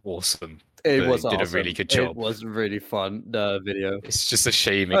awesome. It was awesome. Did a really good job. It was really fun, the video. It's just a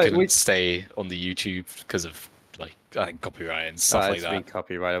shame it couldn't stay on the YouTube because of like copyright and stuff like that. It's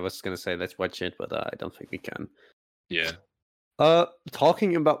copyright. I was gonna say let's watch it, but I don't think we can. Yeah.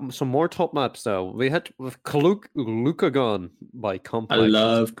 Talking about some more top maps though, we had with Lucagon by Complex. I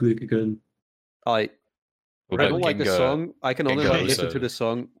love Lucagon. I don't like the song. I can only listen to the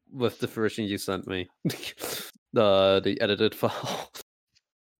song with the version you sent me, the edited file.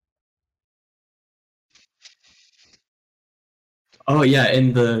 Oh yeah, I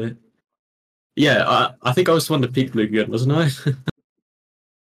think I was the one to pick Lucagon, wasn't I?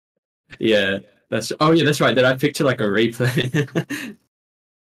 Yeah, that's right. Then I picked like a replay.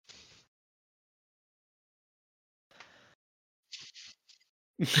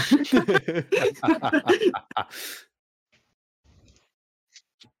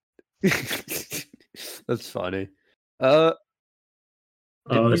 That's funny.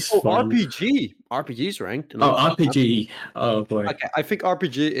 It's fun. RPG's ranked. RPG. Oh boy. Okay, I think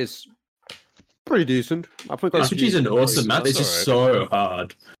RPG is pretty decent. I think RPG is an awesome map. It's just so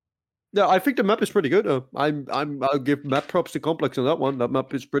hard. Yeah, I think the map is pretty good. I'll give map props to Complex on that one. That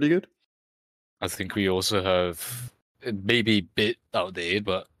map is pretty good. I think we also have maybe a bit outdated,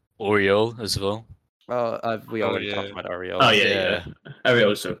 but Oriole as well. We already talked about Ariel. Oh yeah. Ariel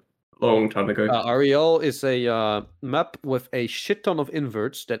was a long time ago. Ariel is a map with a shit ton of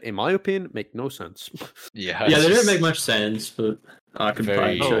inverts that, in my opinion, make no sense. Yeah, they don't make much sense, but I can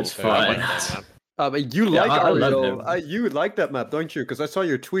play, so it's fine. But you like Ariel. You like that map, don't you? Because I saw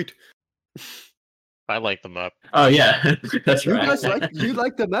your tweet. I like the map. Oh yeah, that's right. You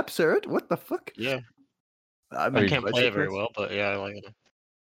like the map, Sarah? What the fuck? Yeah. I can't play it very well, but yeah, I like it.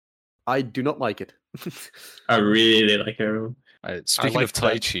 I do not like it. I really like Ariel. Speaking of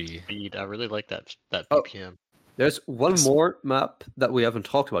Taichi, I really like that BPM. There's one more map that we haven't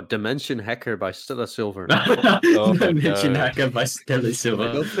talked about: Dimension Hacker by Stella Silver. Dimension Hacker by Stella Silver.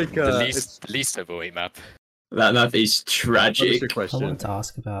 I don't think the least overweight map. That map is tragic. I wanted to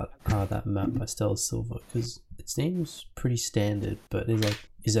ask about that map by Stella Silver because it seems pretty standard, but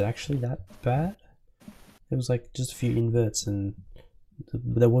is it actually that bad? It was like just a few inverts and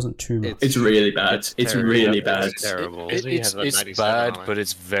there wasn't too much. It's really bad. It's really bad. It's terrible. It's bad, but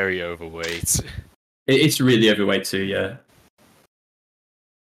it's very overweight. It's really overweight too. Yeah.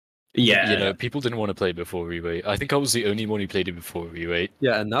 Yeah. You know, people didn't want to play before reweight. I think I was the only one who played it before reweight.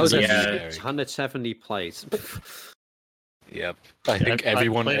 Yeah, and now it's 170 plays. Yep. I think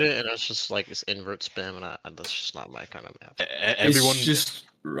everyone played it, and it's just like this invert spam, and that's just not my kind of map. Everyone it's just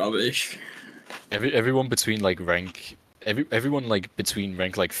rubbish. Everyone between like rank. Everyone like between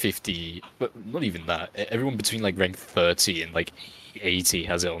rank like 50, but not even that. Everyone between like rank 30 and like 80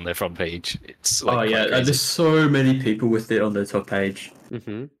 has it on their front page. It's like there's so many people with it on their top page.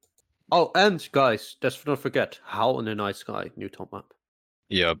 Mm-hmm. Oh, and guys, let's not forget Howl in the Night Sky, new top map.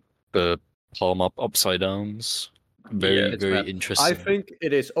 Yeah, the palm up upside downs. Very interesting. I think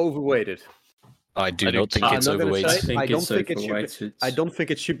it is overweighted. I do not think it's overweighted. I don't think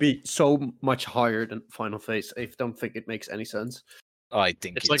it should be so much higher than Final Phase. I don't think it makes any sense. I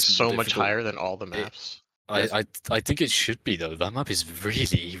think it's like so much higher than all the maps. I think it should be though. That map is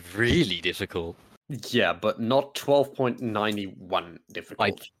really, really difficult. Yeah, but not 12.91 difficult.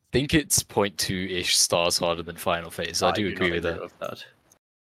 I think it's 0.2-ish stars harder than Final Phase. I do agree with that.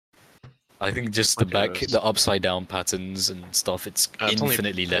 I think just the upside down patterns and stuff, it's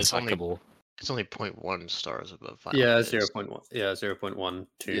infinitely less hackable. It's only 0.1 stars above Final Phase. 0.1. Yeah, 0.12.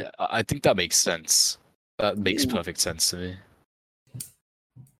 Yeah, I think that makes sense. That makes perfect sense to me.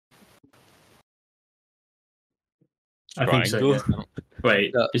 I think so. Yeah.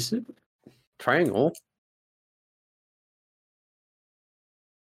 Wait, is it triangle?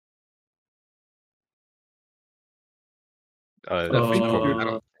 I don't think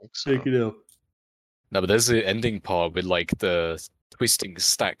so. Take it up. No, but there's the ending part with like the twisting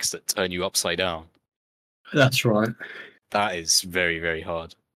stacks that turn you upside down. That's right. That is very, very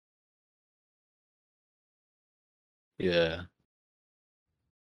hard. Yeah.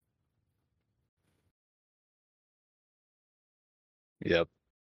 Yep.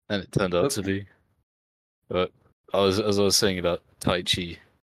 And it turned out to be. But as I was saying about Taichi,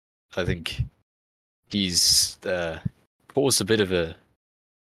 I think he's caused a bit of a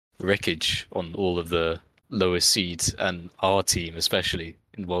wreckage on all of the lowest seeds and our team, especially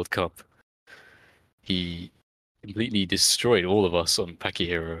in World Cup. He completely destroyed all of us on Paki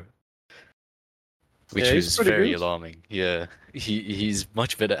Hero, which was very alarming. Yeah, he's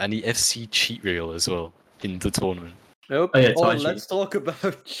much better, and he FC cheat reel as well in the tournament. Nope. Let's talk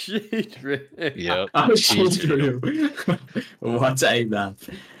about cheat reel. Yeah, cheat reel. What a man.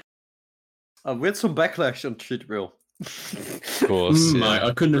 We had some backlash on cheat reel. Of course,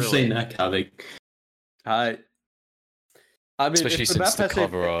 I couldn't have seen that coming. I mean, especially since the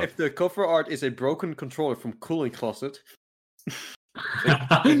cover art. If the cover art is a broken controller from Cooling Closet,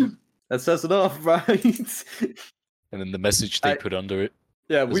 that says enough, right? And then the message they put under it.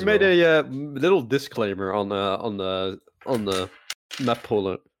 Yeah, we made a little disclaimer on the map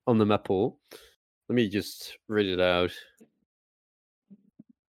poll. Let me just read it out.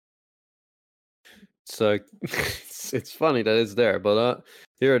 So it's funny that it's there, but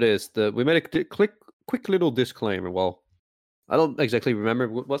here it is. We made a quick little disclaimer. Well, I don't exactly remember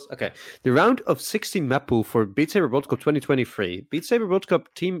what was. Okay. The round of 16 map pool for Beat Saber World Cup 2023. Beat Saber World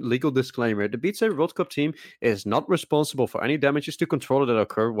Cup team legal disclaimer. The Beat Saber World Cup team is not responsible for any damages to controller that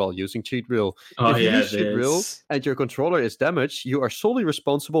occur while using cheat reel. If you use cheat reel and your controller is damaged, you are solely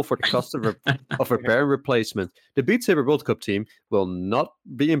responsible for the cost of repair and replacement. The Beat Saber World Cup team will not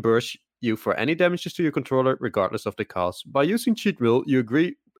reimburse you for any damages to your controller, regardless of the cost. By using cheat reel, you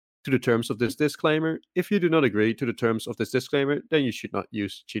agree to the terms of this disclaimer. If you do not agree to the terms of this disclaimer, then you should not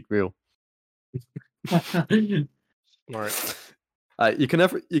use cheat reel. Smart. You can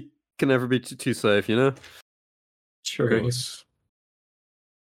never be too safe, you know. True.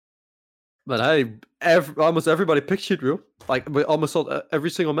 But hey, almost everybody picked cheat reel. Like we almost sold every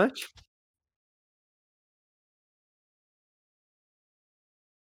single match.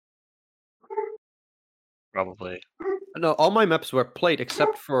 Probably. No, all my maps were played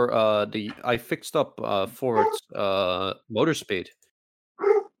except for I fixed up forward's motor speed.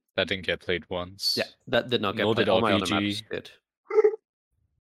 That didn't get played once. Yeah, that did not get Nor played. did All my other RPG. maps did.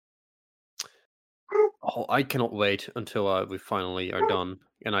 Oh, I cannot wait until we finally are done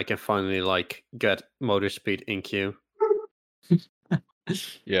and I can finally get motor speed in queue.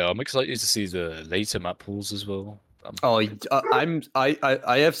 Yeah, I'm excited to see the later map pools as well. I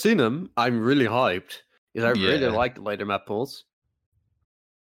have seen them. I'm really hyped. Because I really like the later map pools.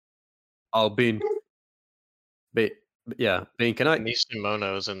 Oh, Bean. Bean, can I?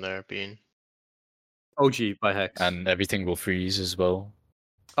 Nisimono's in there, Bean. OG by Hex. And everything will freeze as well.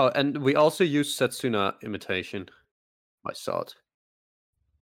 Oh, and we also use Setsuna imitation. I saw it.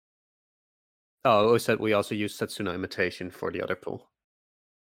 Oh, I said we also use Setsuna imitation for the other pool.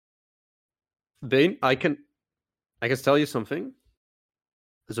 Bean, I can tell you something.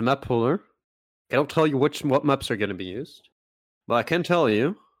 As a map pooler, I don't tell you what maps are going to be used, but I can tell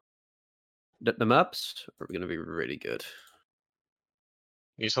you that the maps are going to be really good.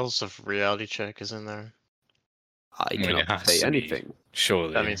 You tell us if reality check is in there. I cannot say anything.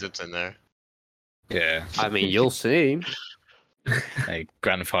 Surely. That means it's in there. Yeah. I mean, you'll see. Like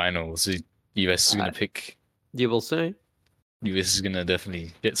grand finals, US is going to pick. You will see. US is going to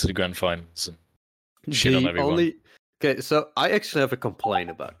definitely get to the grand finals and shit on everyone. Okay, so I actually have a complaint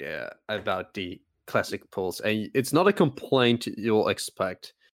about the classic pools, and it's not a complaint you'll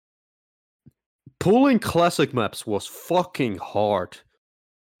expect. Pooling classic maps was fucking hard,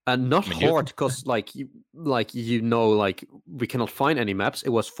 and not hard because we cannot find any maps. It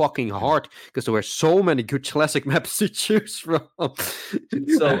was fucking hard because there were so many good classic maps to choose from.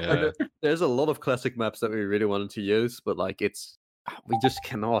 So there's a lot of classic maps that we really wanted to use, but we just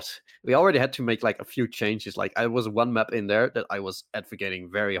cannot. We already had to make a few changes. I was one map in there that I was advocating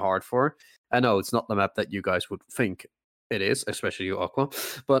very hard for. I know it's not the map that you guys would think it is, especially you, Aqua.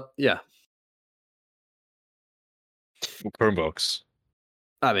 But yeah. Chromebox.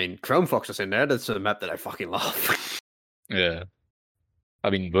 I mean, Chrome Fox is in there. That's a map that I fucking love. Yeah.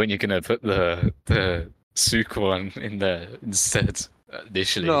 I mean, weren't you gonna put the Suk one in there instead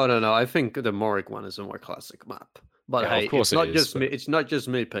initially? No. I think the Morik one is a more classic map. But hey, it's not just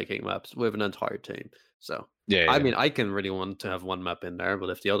me picking maps. We have an entire team. So I mean, I can really want to have one map in there, but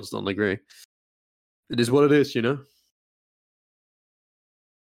if the others don't agree, it is what it is, you know.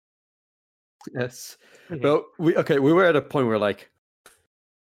 Yes. Well, we were at a point where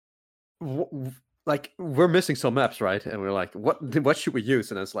we're missing some maps, right? And we're like, what should we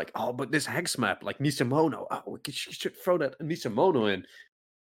use? And it's like, oh, but this Hex map, Nisimono. Oh, we should throw that Nisimono in.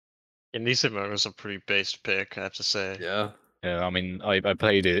 And Nisimono's a pretty based pick, I have to say. Yeah. Yeah, I mean, I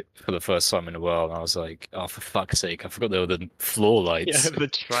played it for the first time in a while, and I was like, oh, for fuck's sake, I forgot there were the floor lights. Yeah, the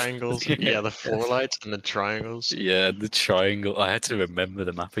triangles. Yeah, the floor lights and the triangles. Yeah, the triangle. I had to remember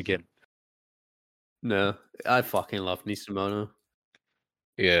the map again. No, I fucking love Nisimono.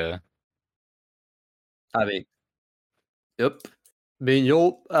 Yeah. I mean, yep. Bean,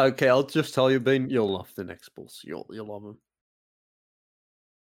 okay. I'll just tell you, Bean, you'll love the next bulls. You'll love them.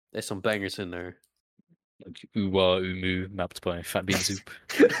 There's some bangers in there. Like Uwa Umu mapped by Fat Bean Soup.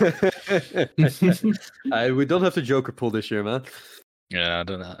 We don't have the Joker pool this year, man. Yeah, I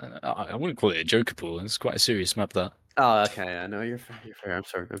don't know. I wouldn't call it a joker pool. It's quite a serious map, that. Oh, okay. I know you're fair. You're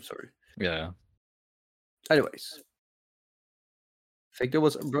fair. I'm sorry. Yeah. Anyways, I think there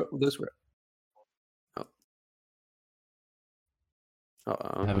was this. Oh.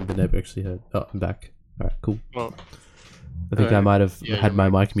 I haven't been able to actually heard. Oh, I'm back. All right, cool. Well, I think I might have yeah, had you my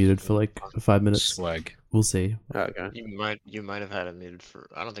might- mic muted for like 5 minutes. Swag. We'll see. Okay. you might have had it muted for.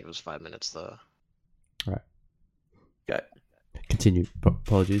 I don't think it was 5 minutes though. Okay. Continue.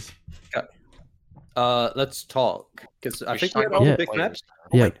 Apologies. Let's talk because I We think should we talk had all Yeah. the big players maps.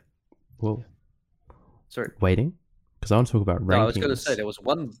 now. Yeah. wait. Well, Sorry. waiting? Because I want to talk about rankings. No, I was gonna say there was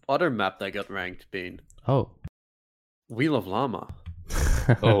one other map that got ranked. Being Oh. Wheel of Llama.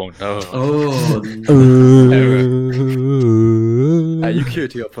 Oh, no. Oh, You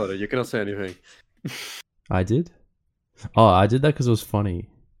queued your photo. You cannot say anything. I did? Oh, I did that because it was funny.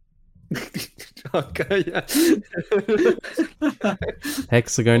 Okay, yeah.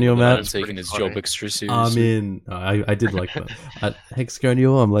 Hexagonal I'm map. taking his funny. job extra I'm seriously. in. I did like that. At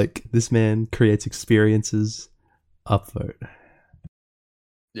Hexagonal, I'm like, this man creates experiences. Upvote.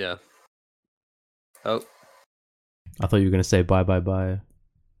 Yeah. Oh. I thought you were going to say bye,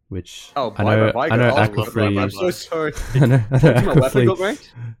 which Oh, I know, bye. I know Oh, Aquaflee. I'm so sorry. I know Ultima Weapon got Aquaflee.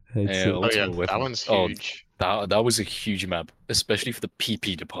 ranked? hates Yeah, it. Oh yeah, Ultimate Weapon. that one's Oh, huge. That was a huge map, especially for the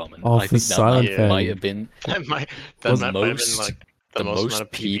PP department. Oh, I for think that map SilentBang. might have been That might the that might have been most like the most most amount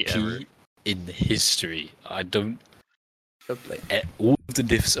of PP ever. PP in history. I don't. Okay. All of the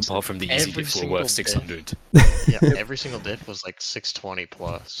diffs apart from the easy Every diff were single worth diff. 600. Yeah, every single diff was like 620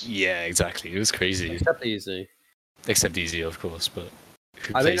 plus. Yeah, exactly. It was crazy. Except easy. Except easy, of course, but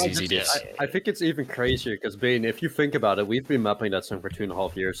who I mean, plays easy diffs? I think it's even crazier because, Bane, if you think about it, we've been mapping that song for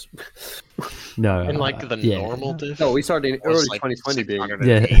 2.5 years. No. And like the yeah. normal diff. No, we started in was, early like, 2020, Bane. 680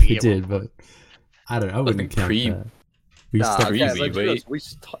 Yeah, at we one did, point. but I don't. I wouldn't think count that. We Nah, stopped. yeah, Pre-V, but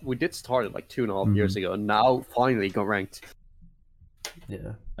wait. we did start it like 2.5 years ago, and now finally got ranked.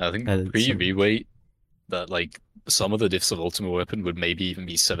 Yeah. I think and pre some- reweight that like some of the diffs of Ultima Weapon would maybe even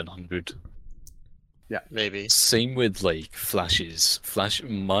be 700. Maybe. Same with like flashes.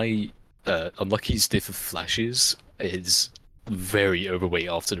 My Unlucky's diff of flashes is very overweight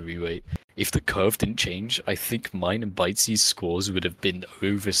after the reweight. If the curve didn't change, I think mine and Bytesy's scores would have been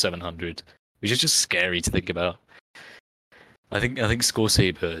over 700, which is just scary to think about. I think Score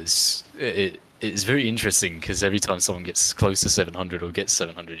Saber is it's very interesting because every time someone gets close to 700 or gets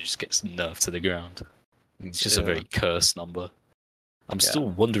 700, it just gets nerfed to the ground. It's just a Yeah. very cursed number. I'm Yeah. still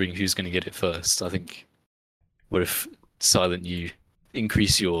wondering who's going to get it first. I think, what if Silent, you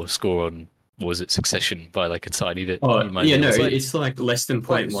increase your score on, what was it, Succession by like a tiny bit? oh you might yeah, be no, able to- it's like less than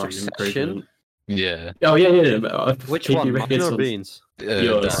Wait, 0.1 Succession? improvement. yeah. Oh yeah. Which PP one, records mine or on- Beans?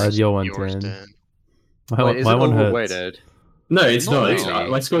 Yours. That- Your one, Yours, Dan. Dan. My Wait, is my it one hurts. overweighted? No, it's Not not. It's, really.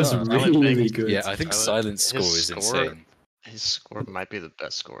 my score's Oh. really good. yeah, I think Silent- Silent's his score is score- insane. His score might be the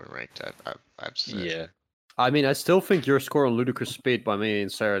best score in ranked. I've said. Yeah. I mean, I still think your score on Ludicrous Speed by me and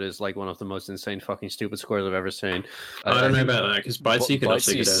Sarah is like one of the most insane fucking stupid scores I've ever seen. I don't know think about that because Bitesy could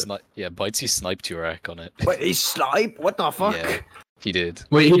also get it. Bytesy sniped your rack on it. Wait, he snipe? What the fuck? Yeah, he did.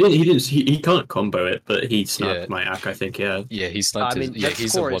 Wait, he can't combo it, but he sniped Yeah. my ack, I think. Yeah. Yeah, he sniped I mean, his, yeah, that he's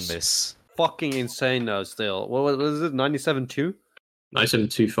a score one is- miss. Fucking insane though. Still, what was it? 97.2?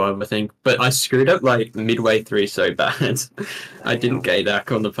 9725, I think. But I screwed up like midway through so bad. I didn't get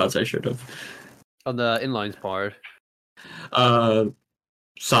that on the parts I should have. On the inlines part.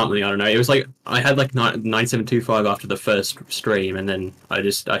 Something, I don't know. It was like I had like 9725 after the first stream, and then I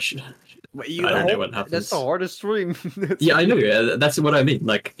should. Wait, I don't know what happens. That's the hardest stream. Yeah, I know. That's what I mean.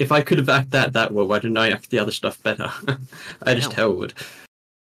 Like, if I could have acted that well, why didn't I act the other stuff better? I just held.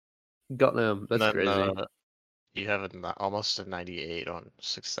 Got them. That's No, crazy. no, you have almost a 98 on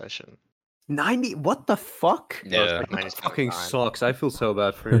Succession. 90? What the fuck? Yeah. Like That 97.9. fucking sucks. I feel so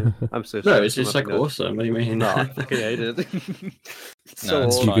bad for you. I'm so No, sorry. it's just like Nothing else. awesome. What do you mean? No, I fucking hate it. It's so No,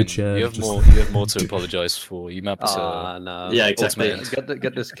 it's You old. fine. could share You have just- more. You have more to apologize for. You map us No. Yeah, exactly. Ultimate.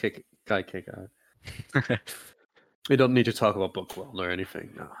 Get this guy kick out. We don't need to talk about Bookwell or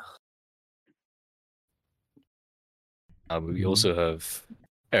anything. No. We also have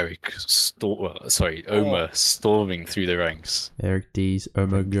Omar storming through the ranks. Eric D's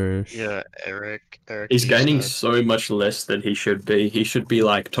Omar Gersh. Yeah, Eric. He's gaining so much less than he should be. He should be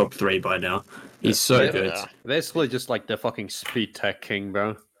like top 3 by now. He's so good. Basically, just like the fucking speed tech king,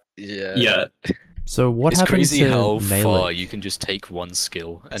 bro. Yeah. So what It's happened crazy to how Melee? far you can just take one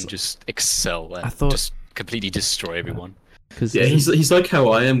skill and just excel and just completely destroy everyone. Yeah, he's like how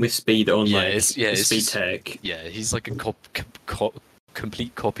I am with speed on speed just, tech. Yeah, he's like a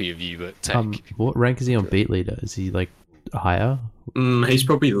complete copy of you at tech. What rank is he on beat leader? Is he like higher? He's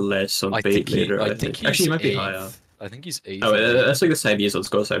probably less on beat leader. I think. Actually, he might be higher. I think he's 8th. Oh, that's like the same years on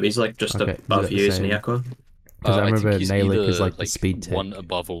score save. He's like just above you, isn't he, Aqua? Because I remember he's Nalik is either, like the speed tech. one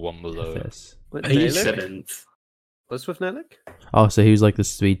above or one below. FS. He's 7th. What's with Nalik? Oh, so he was like the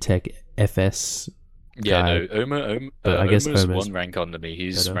speed tech FS. Yeah, guy. no, Omar. I guess Omar's Omar's one rank under me.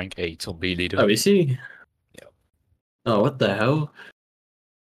 He's better. rank 8 on B leader. Oh, is he? Yeah. Oh, what the hell?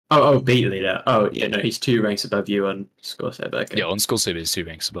 Oh, beat leader. Oh, yeah, no, he's 2 ranks above you on score save. Okay. Yeah, on score save is 2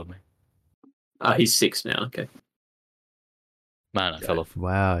 ranks above me. He's 6 now. Okay. Man, I fell off.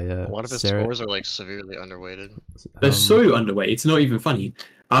 Wow, yeah. A lot of his Sarah- scores are like severely underweighted. They're so underweight. It's not even funny.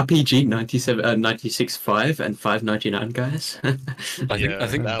 RPG 96.5 and 599, guys. I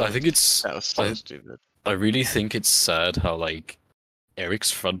think it's. That was so stupid. I really think it's sad how like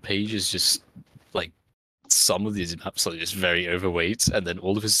Eric's front page is just like some of these maps are just very overweight, and then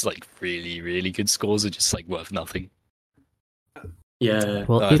all of his like really really good scores are just like worth nothing. Yeah.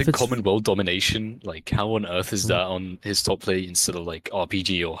 Well, I if think it's Common World Domination, like how on earth is that on his top play instead of like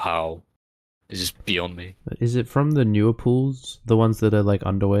RPG or HOW? It's just beyond me. is it from the newer pools, the ones that are like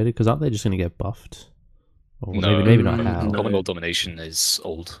underweighted? Because aren't they just going to get buffed? Or No, maybe not no. how. Common World Domination is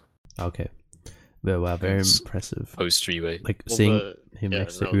old. Okay. Well, wow, very It's impressive. Post 3-way. Like Well, seeing him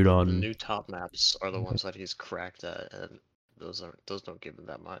next to The Udon. new top maps are the ones that he's cracked at, and those don't give him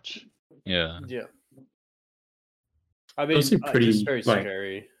that much. Yeah. Yeah. I mean, Those are pretty, it's very like-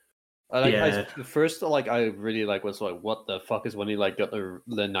 scary. Yeah. The first I really was like, what the fuck is when he like got the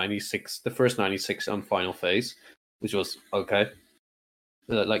 96, the first 96 on final phase, which was okay.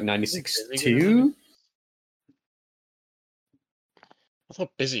 Like 96-2. I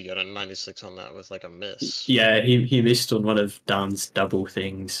thought Busy got a 96 on that with like a miss. Yeah, he missed on one of Dan's double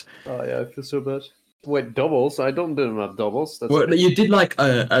things. Oh yeah, I feel so bad. Wait, doubles? I don't do them at doubles. That's Well, you did like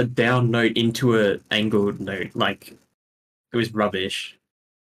a down note into a angled note. Like, it was rubbish.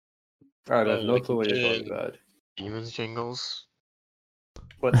 Alright, I have no like clue what you're did. talking about. Demons jingles.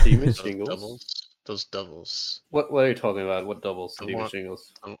 What demon Those jingles? doubles. Those doubles. What are you talking about? What doubles? The Demon one-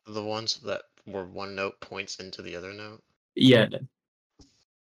 jingles. The ones that were one note points into the other note. Yeah,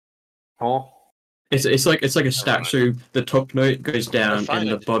 Huh? it's like a stack. So the top note goes down find and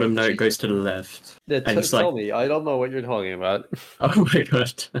the it bottom note cheap. goes to the left. And it's Tell like- me, I don't know what you're talking about. Oh my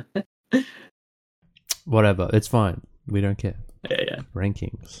god. Whatever, it's fine. We don't care. Yeah.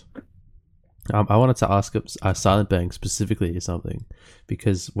 Rankings. I wanted to ask SilentBang specifically something,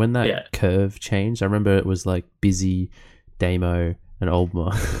 because when that curve changed, I remember it was like Busy, Damo, and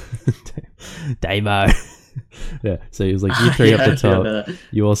Ultima. Damo. Yeah, so it was like you three up the top,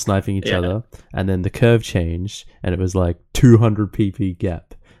 you all sniping each other, and then the curve changed, and it was like 200 PP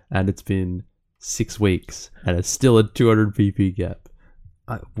gap, and it's been 6 weeks, and it's still a 200 PP gap.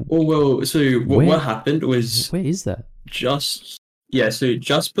 So what happened was Where is that? so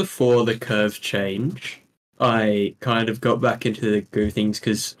just before the curve change, I kind of got back into the go things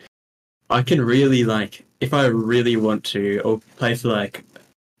because I can really like, if I really want to, I'll play for like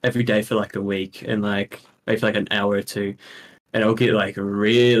every day for like a week and like maybe for like an hour or two, and I'll get like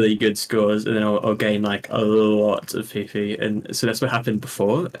really good scores, and then I'll gain like a lot of PP, and so that's what happened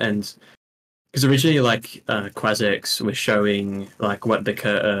before. And because originally like Quasex was showing like what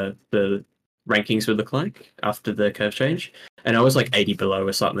the rankings would look like after the curve change, and I was like 80 below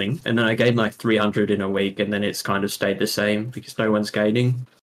or something, and then I gained like 300 in a week, and then it's kind of stayed the same because no one's gaining.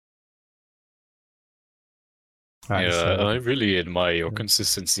 I really admire your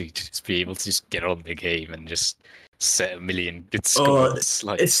consistency to just be able to just get on the game and just set a million good scores.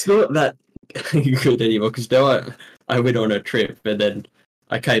 It's not that good anymore because now I went on a trip and then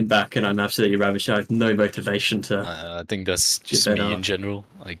I came back and I'm absolutely ravished. I have no motivation to. I think that's just me in general.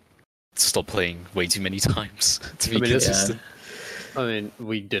 I stopped playing way too many times to be consistent. I mean,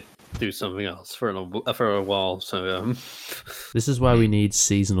 we did do something else for a while, so This is why we need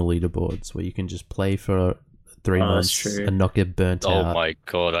seasonal leaderboards where you can just play for 3 months and not get burnt out. Oh my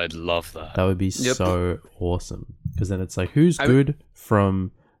god, I'd love that. That would be so awesome. Because then it's like, who's good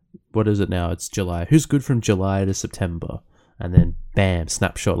from, what is it now? It's July. Who's good from July to September? And then, bam,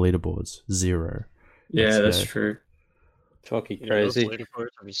 snapshot leaderboards, 0. Yeah, that's true. Fucking You know, those crazy. leaderboards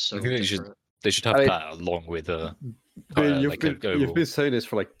would be so I think different. they should have that along with You've been saying this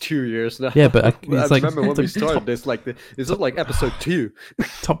for like 2 years now. Yeah, but I it's like remember when we the started top- this. Like this is like episode 2.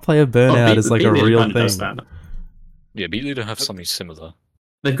 top player burnout is like a Beat Leader real kinda does thing. that. Yeah, Beat Leader have something similar.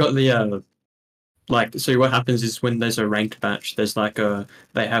 They've got the like, so what happens is when there's a ranked match, there's like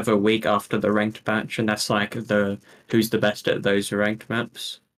they have a week after the ranked match, and that's like who's the best at those ranked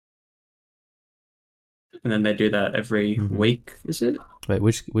maps. And then they do that every Mhm. week, is it? Wait,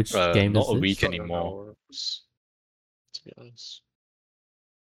 which game not is a this? week I don't know how anymore. it works, to be honest.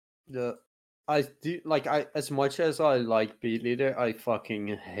 Yeah, I do like as much as I like Beat Leader, I fucking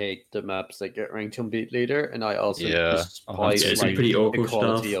hate the maps that get ranked on Beat Leader, and I also Yeah, despise it's like, pretty the awkward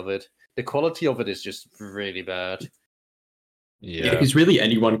quality stuff. of it. The quality of it is just really bad. Yeah. Because really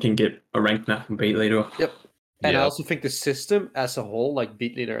anyone can get a ranked map and beat leader. Yep. And I Yeah. also think the system as a whole, like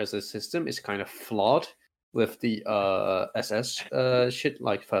Beat Leader as a system, is kind of flawed with the SS shit,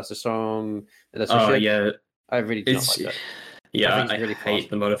 like faster song and that sort of Oh shit. yeah, I really do not it's like that. yeah. think it's I really hate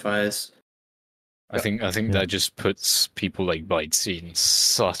the modifiers. I think Yeah. that just puts people like Bitesy in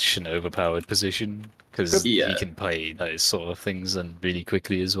such an overpowered position because Yeah. he can play those sort of things and really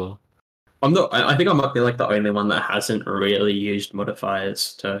quickly as well. I'm not. I think I might be like the only one that hasn't really used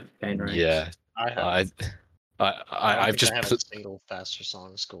modifiers to gain ranks. Yeah, I have. I've just I haven't put, a single faster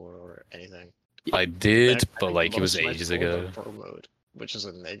song score or anything. I I did, think but the like it was most I ages scored ago. on Pro mode, which is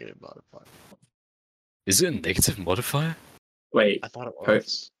a negative modifier. Is it a negative modifier? Wait. I thought it Pro-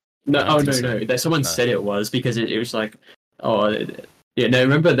 was. No. I don't Oh think no. so. No. That someone No. said it was because it was like. Oh. Yeah. No.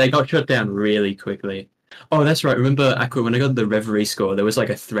 Remember they got shut down really quickly. Oh, that's right. Remember Aqua when I got the Reverie score? There was like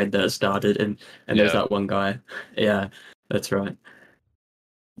a thread that started, and there was Yeah. that one guy. Yeah. That's right.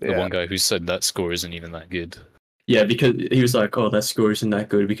 The one guy who said that score isn't even that good. Yeah, because he was like, "Oh, that score isn't that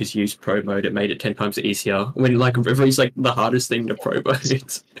good because you used pro mode. It made it 10 times easier." When like Reverie's like the hardest thing to pro mode.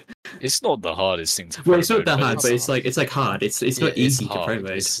 It's not the hardest thing to Well, it's not promote, that but hard, but it's like hard. It's Yeah, not easy to hard.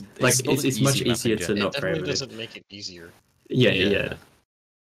 promote. It's Like not an it's much easy map in easier to general. not It definitely promote. doesn't make it easier. Yeah.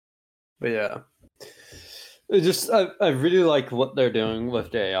 But yeah. It just I really like what they're doing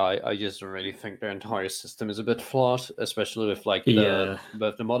with the AI. I just really think their entire system is a bit flawed, especially with like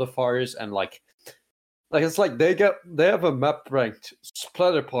with the modifiers and like it's like they have a map ranked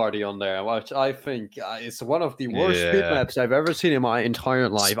Splatter Party on there, which I think is one of the worst speed Yeah. maps I've ever seen in my entire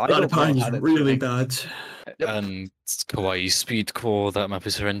life. I That don't know part is how that's really ranked. bad. And Kawaii Speed Core, that map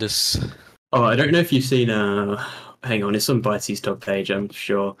is horrendous. Oh, I don't know if you've seen. Hang on, it's on Bytesy's top page. I'm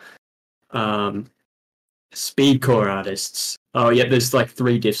sure. Speedcore artists. Oh yeah, there's like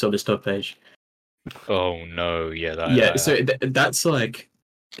 3 diffs on this top page. Oh no, yeah, that. Yeah, so that's like,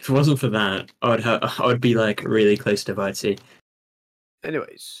 if it wasn't for that, I would be like really close to Bytesy.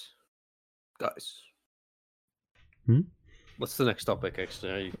 Anyways, guys. Hmm? What's the next topic?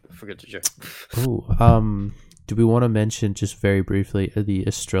 Actually, I forget to check. Oh, do we want to mention just very briefly the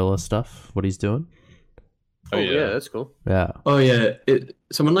Astrella stuff? What he's doing? Oh yeah, that's cool. Yeah. Oh yeah,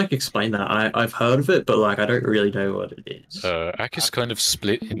 someone like explain that. I've heard of it, but like I don't really know what it is. Ak is kind of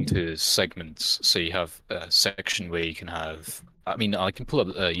split into segments. So you have a section where you can have. I mean, I can pull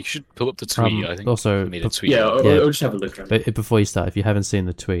up. You should pull up the tweet. I think also, he made a tweet. Yeah, about it. I'll just have a look at it. But before you start, if you haven't seen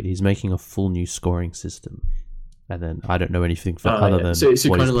the tweet, he's making a full new scoring system, and then I don't know anything other than so what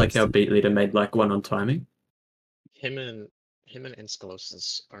kind he's of like how posted. Beat Leader made like one on timing. Him and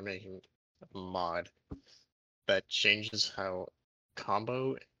Inscalosis are making a mod that changes how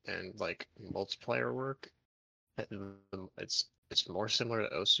combo and like multiplayer work. It's more similar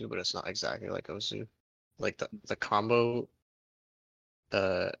to Osu, but it's not exactly like Osu. Like the combo,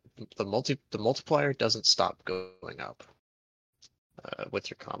 the multiplier doesn't stop going up with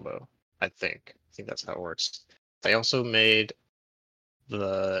your combo. I think that's how it works. They also made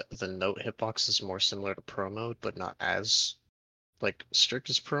the note hitboxes more similar to pro mode, but not as like strict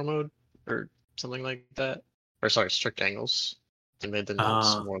as pro mode or something like that. Or sorry, strict angles. They made the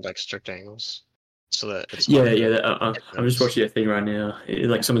notes more like strict angles, so that it's I'm just watching a thing right now.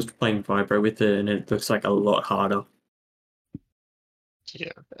 Like someone's playing Vibro with it, and it looks like a lot harder.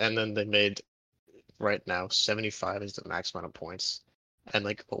 Yeah, and then they made right now 75 is the max amount of points, and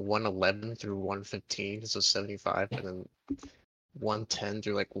like 111 through 115 is a 75, and then 110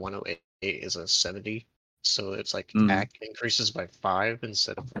 through like 108 is a 70. So it's like act increases by 5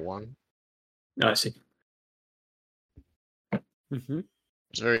 instead of 1. I see. Mm-hmm.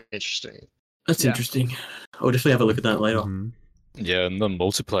 It's very interesting. That's interesting. I'll definitely have a look at that later. Mhm. Yeah, and the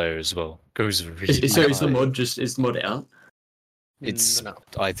multiplayer as well goes really. Is the high. mod out? It's. No.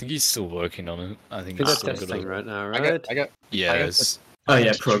 I think he's still working on it. I think I think he's that's still testing gonna. right now, I right? got Yeah, it's Oh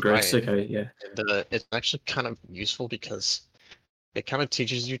yeah, to progress. try it. Okay, yeah. And it's actually kind of useful because it kind of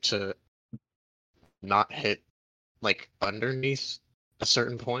teaches you to not hit like underneath a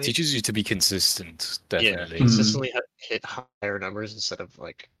certain point. Teaches you to be consistent, Yeah, definitely. consistently hit higher numbers instead of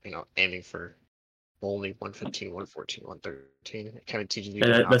like aiming for only 115, 114, 113. It kind of teaches you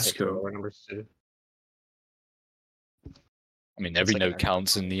Yeah, to not that's hit cool. lower numbers too. I mean, So every it's like note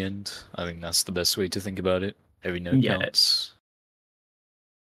counts in the end. I think that's the best way to think about it. Every note Yeah. counts.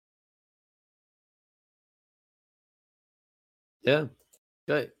 Yeah.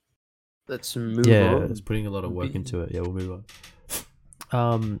 Okay. Let's move Yeah, on. it's putting a lot of work Be- into it. Yeah, we'll move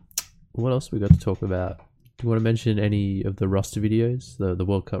on. What else we got to talk about? Do you want to mention any of the roster videos, the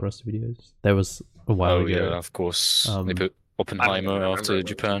World Cup roster videos? That was a while Oh ago. yeah, of course. They Um, put I don't even Oppenheimer remember after those, to be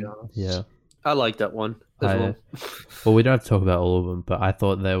Japan. honest. Yeah. I like that one as well. Well, we don't have to talk about all of them, but I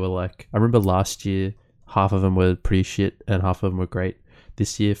thought they were like. I remember last year, half of them were pretty shit and half of them were great.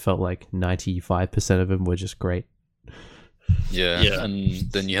 This year felt like 95% of them were just great. Yeah, Yeah.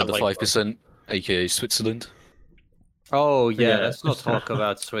 and then you had the I like 5%, aka Switzerland. Oh yeah, Yeah. let's not talk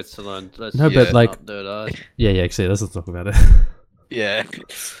about Switzerland. Let's No, but, Yeah. like- not do that. Yeah, actually, let's not talk about it. Yeah.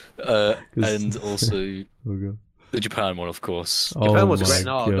 And also Oh, God. the Japan one, of course. Oh Japan was my great.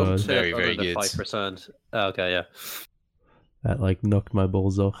 No, don't God. say Very, it very other than good. 5%. Okay, yeah. That like knocked my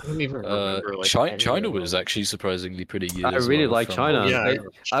balls off. I don't even remember. Like, any China of was them. actually surprisingly pretty good. I as really well like from China. what- Yeah,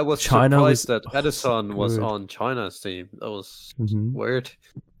 I was China surprised was- that Edison was good. on China's team. That was Mhm. weird.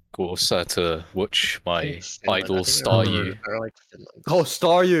 Of course, I had to watch I my think Finland. I idol think I Star remember- You. Or like Finland. Oh,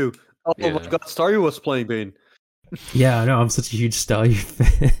 Staryu! Oh my Yeah. god, Staryu was playing Bean. Yeah, I know. I'm such a huge Star You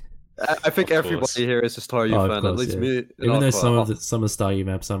fan. I think Of everybody course. here is a Staryu Oh, of fan. At course, least yeah. me. and Even though Aqua. some of the Star You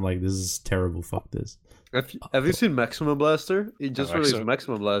maps, I'm like, this is terrible. Fuck this. Have you seen Maximum Blaster? He just released Maximum.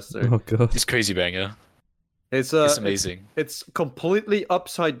 Maximum Blaster. Oh god. It's crazy banger. It's It's amazing. It's completely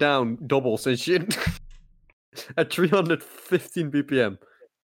upside down doubles and shit. At 315 BPM.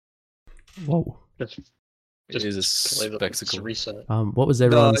 Whoa. Just It is a play the- just spectacle. reset. What was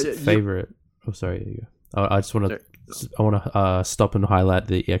everyone's you- favorite? Oh, sorry. There you go. I just want to. Sorry. I want to stop and highlight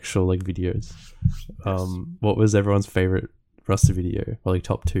the actual like videos. What was everyone's favorite roster video? Or like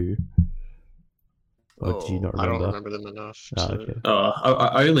top two? Or do you not I don't remember? remember them enough. Ah, to- okay.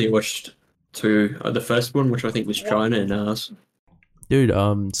 I only watched two. The first one, which I think was China, and ours. Dude,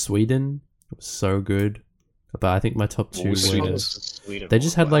 Sweden was so good. But I think my top two was were. Sweden? Sweden. They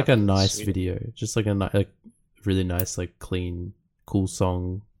just had What like a happened in nice Sweden? video, just like a really nice, like clean, cool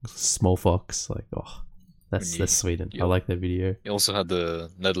song. Small Fox, like that's Sweden. I Yeah. like that video. You also had the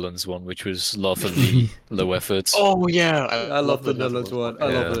Netherlands one, which was laughably low effort. Oh yeah, I love the Netherlands one. I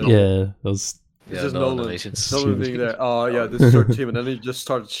love Yeah. it. Yeah, that was It's just no Nolan. animations. Nolan being there. Oh yeah, this is our team, and then he just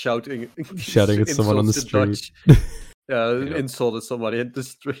started shouting, Shouting at someone on the insults in street. Dutch. Yeah, Yeah. insulted somebody in the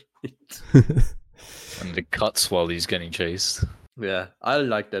street. And it cuts while he's getting chased. Yeah, I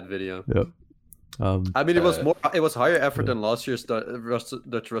like that video. Yep. I mean, it was Uh, it was higher effort yeah. than last year's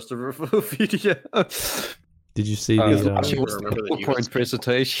Dutch roster video. Did you see I the don't It even was remember the the US PowerPoint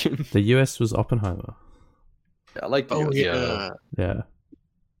presentation. the US was Oppenheimer? I like the Oh US. yeah. Yeah.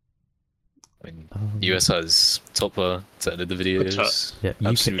 I mean, Um, US has Topper to edit the videos. Yeah,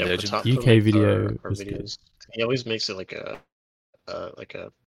 Absolute Yeah, legend. Patako UK makes video our was good. videos. He always makes it like a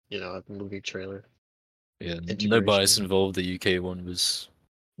a movie trailer. Yeah, no Integration. bias involved. The UK one was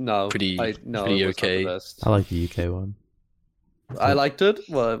No, Pretty- no, pretty it was not the okay. best. I like the UK one. I liked it.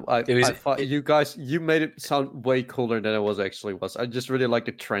 Well, It was- I thought you guys made it sound way cooler than it actually was. I just really like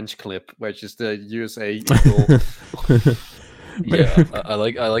the trench clip, which is the USA eagle. yeah. I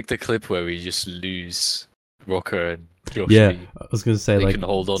like the clip where we just lose Rocker and Josh. Yeah, Lee. I was gonna say They like couldn't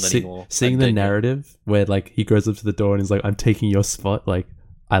hold on anymore. seeing And the then- narrative where like he goes up to the door and he's like, "I'm taking your spot." Like,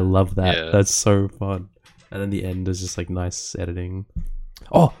 I love that. Yeah. That's so fun. And then the end is just like nice editing.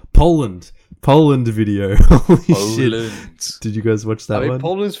 Oh, Poland video. Holy shit! Poland. Did you guys watch that I mean, one?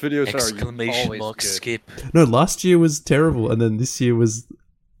 Poland's videos Exclamation are always mark good. skip. No, last year was terrible, and then this year was.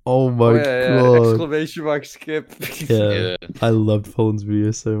 Oh my Oh, yeah, god! exclamation mark skip. Yeah. Yeah. I loved Poland's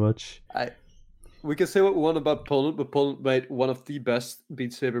video so much. We can say what we want about Poland, but Poland made one of the best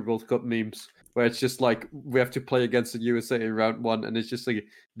Beat Saber World Cup memes, where it's just like we have to play against the USA in round one, and it's just like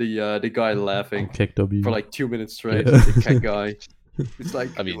the guy laughing Kick W. for like 2 minutes straight. Yeah. The cat guy. It's like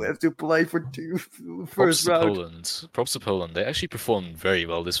I mean, we have to play for Props first to round. Poland. Props to Poland. They actually performed very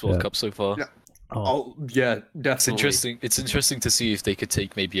well this World Yeah. Cup so far. Yeah. Oh, Oh yeah, definitely. It's interesting. It's interesting to see if they could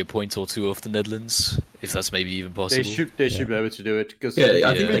take maybe a point or two off the Netherlands, if that's maybe even possible. They should be able to do it because Yeah,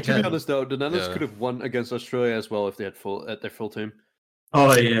 I think they to be can. honest though, the Netherlands Yeah. could have won against Australia as well if they had their full team.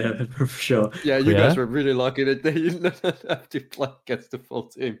 Oh yeah, for sure. Yeah, you Yeah? guys were really lucky that they didn't have to play against the full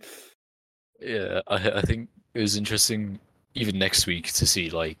team. Yeah, I think it was interesting even next week to see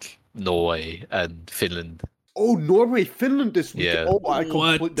like Norway and Finland. Oh, Norway, Finland this week. Yeah. Oh,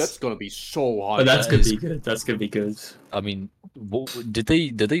 What? that's gonna be so hard. But that's that gonna is- be good. That's gonna be good. I mean, did they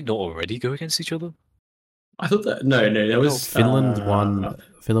not already go against each other? I thought that that was Finland won.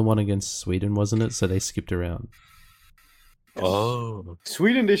 Finland won against Sweden, wasn't it? So they skipped around. Oh,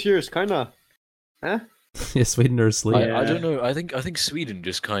 Sweden this year is kind of, Yeah, Sweden are asleep. Yeah. I don't know. I think Sweden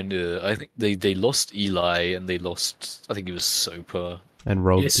just kind of. I think they lost Eli and they lost. I think it was Soper. And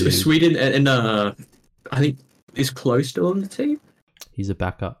Rogue, Yes, dude, Sweden and I think is Close still on the team. he's a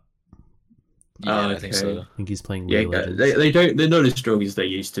backup. Yeah, Oh, I think okay. so. I think he's playing Yeah, League Legends. they're not as strong as they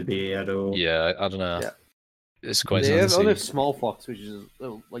used to be at all. Yeah, I don't know. Yeah. It's quite they sad have to other see. small fox, which is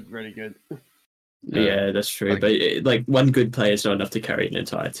like really good. Yeah, that's true. Like- But like one good player is not enough to carry an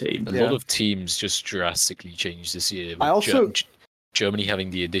entire team. A Yeah. lot of teams just drastically changed this year. I with also- Germany having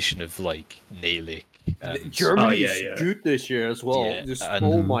the addition of like Nalick. And, Germany yeah, is yeah. good this year as well. Yeah, Just, and-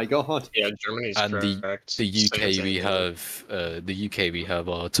 oh my god. Yeah, Germany's And correct. the UK Same we as have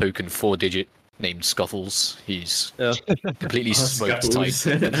our token 4-digit named Scuffles. He's Yeah. completely Oh, smoked Scuffles.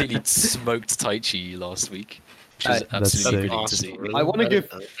 completely smoked Taichi last week, which is I- That's absolutely sick. brilliant to see. I wanna give-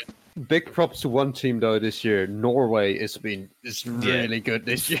 Big props to one team though this year. Norway is really good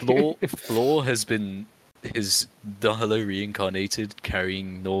this year. Floor has been the Hello reincarnated,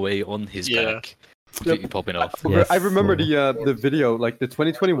 carrying Norway on his Yeah. back, completely popping off. Yeah, I remember Flo. the video, like the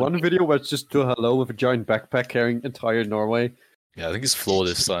 2021 video, where it's just Do Hello with a giant backpack carrying entire Norway. Yeah, I think it's Floor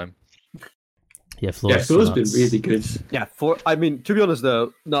this time. Yeah, Floor. Yeah, Phil's been really good. Yeah, I mean, to be honest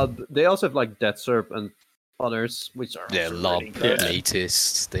though, no, they also have like Dead Serp and others, which are Yeah, also Lob, really good.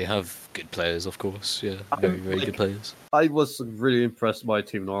 latest. They have good players, of course. Yeah, very, very like- good players. I was really impressed by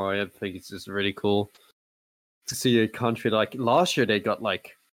Team Norway. I think it's just really cool to see a country like last year they got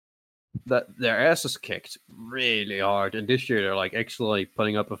like that their asses kicked really hard, and this year they're like actually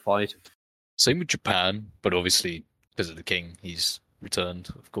putting up a fight. Same with Japan, but obviously because of the king, he's returned,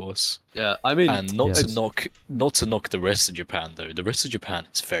 of course. Yeah, I mean, And not Yeah. to knock the rest of Japan though. The rest of Japan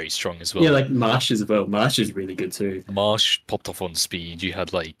is very strong as well. Yeah, like Marsh as well. Marsh is really good too. Marsh popped off on speed. You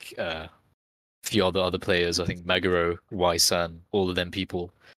had like a few other players. I think Maguro, Waisan, all of them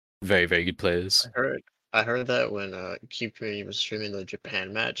people, very very good players. I heard that when Keep was streaming the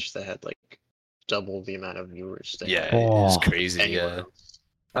Japan match, they had like double the amount of viewers. They Yeah, had it was Oh. crazy. anywhere Yeah, else.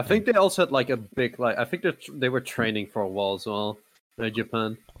 I think they also had like a big like I think they were training for a while as well.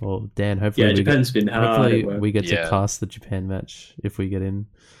 Japan. Well, Dan, hopefully Yeah, we get, Japan's been hard. hopefully at work. we get to Yeah. cast the Japan match if we get in.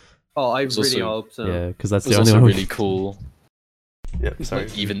 Oh, I It's really also- hope so. Yeah, because that's it the was only also one. really cool. Yeah, sorry.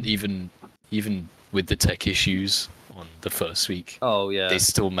 Even with the tech issues on the first week, Oh yeah. they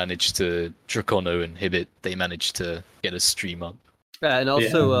still managed to Dracono and Hibbit. They managed to get a stream up. Yeah, and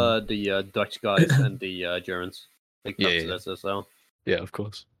also the Dutch guys and the Germans. Big Yeah, props to yeah. this as well. Yeah, of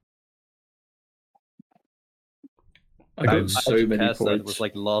course. I got so actually many cast that. It was points.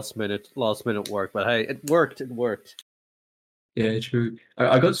 like last minute work, but hey, it worked. Yeah, true.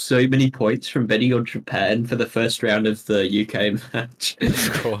 I got so many points from betting on Japan for the first round of the UK match.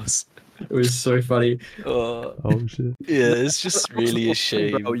 Of course. It was so funny. Oh shit. Yeah, it's just really a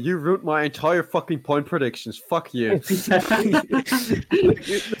shame. Bro, you ruined my entire fucking point predictions. Fuck you. With this thing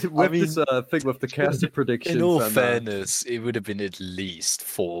with the casting predictions. In all and, fairness, it would have been at least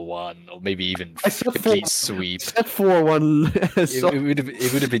 4-1, or maybe even I said complete 4-1. sweep. Set 4-1.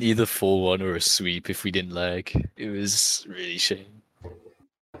 It would have been either 4-1 or a sweep if we didn't lag. It was really a shame.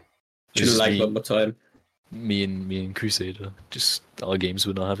 Should have Just lagged one more time. me and Crusader, just our games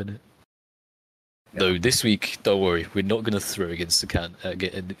were not having it. Though this week, don't worry, we're not going to throw against the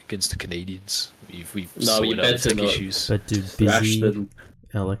Canadians. We've No, sorted we out the better tech not. issues. But dude, Thrash busy them.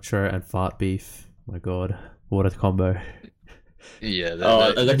 Electro and fart beef. My god, what a combo. Yeah,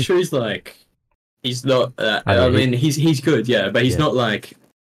 Oh, Electro's like he's not. I I mean, mean, he's good, yeah, but he's Yeah. not like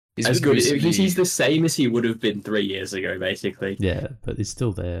he's as been good. recently- He's the same as he would have been 3 years ago, basically. Yeah, but he's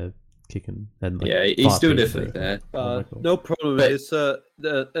still there, kicking. And like, Yeah, he's fart still beef, definitely there. Oh my God. no problem. But- It's the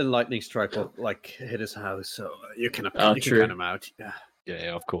lightning strike will like hit his house, so you can Oh, you true. can cut him out. Yeah.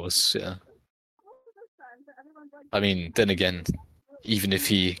 Yeah, of course, yeah. I mean, then again, even if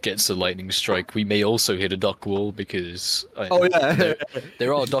he gets a lightning strike, we may also hit a duck wall because Oh yeah.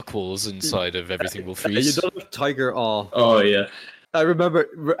 there are duck walls inside of everything will You freeze. don't have Tiger. Oh yeah. I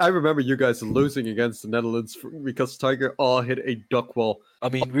remember you guys losing against the Netherlands because Tiger hit a duck wall. I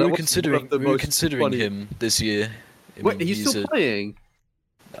mean, That we were was considering one of the most funny- him this year. I Wait, mean, he's still a- playing?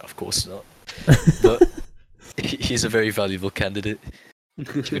 No, of course not. But he's a very valuable candidate.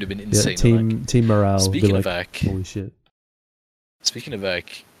 It would have been insane. Team morale. Speaking of ACK, holy shit. Speaking of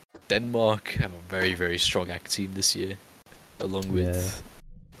ACK, Denmark have a very, very strong ACK team this year, along with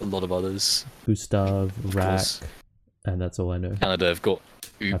a lot of others. Gustav, Of Rack, course. and that's all I know. Canada have got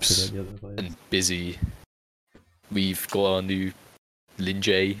I Oops forget the other players. and Busy. We've got our new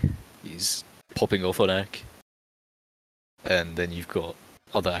Linjay. He's popping off on ACK. And then you've got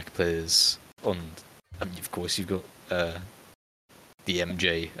other ACK players on. I mean, of course, you've got the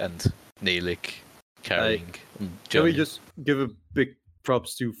MJ and Nalik carrying. Can we just give a big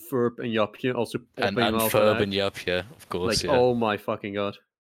props to Ferb and Yap here also and popping off Ferb on and Yap, yeah, of course. like, Yeah. oh my fucking god.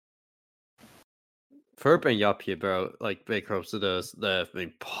 Ferb and Yap here, bro. Like, big props to those. They've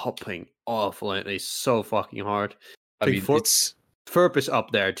been popping off lately so fucking hard. I think mean, it's Ferb is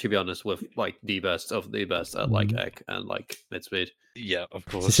up there, to be honest, with like the best of the best at like Mhm. Egg and like mid speed. yeah, of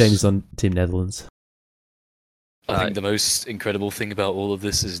course. It's a shame he's on Team Netherlands. I think the most incredible thing about all of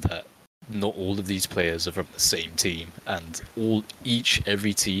this is that not all of these players are from the same team, and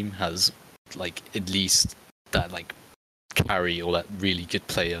every team has like at least that like carry or that really good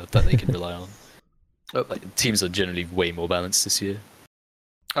player that they can rely on. Like teams are generally way more balanced this year.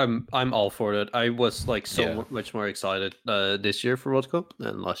 I'm all for that. I was like so Yeah. much more excited this year for World Cup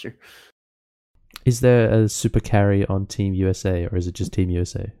than last year. Is there a super carry on Team USA, or is it just Team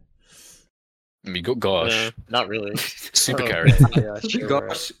USA? I mean, you got Gosh, Not really. super Oh, carry. Yeah,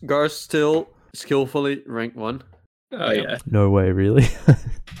 sure. Gar's still skillfully ranked 1. Oh yeah. No way, really. I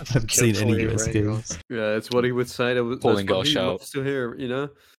haven't seen any Skillfully US ranked games. Yeah, it's what he would say. That was Calling that's what Garsh he out. loves to hear, you know?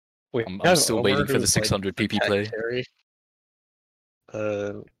 We I'm have still Omar, waiting for the who's, like, 600 PP tech play. carry.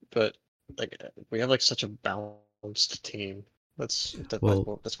 But like we have like such a balanced team. That's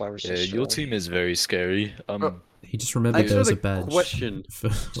why we're so Yeah, strong. your team is very scary. He just remembered I there was just a had a badge. question, for-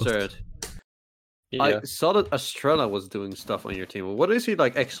 Serd. Yeah. I saw that Astrella was doing stuff on your team. What is he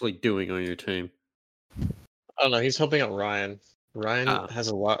like actually doing on your team? I don't know. He's helping out Ryan. Ryan Ah. has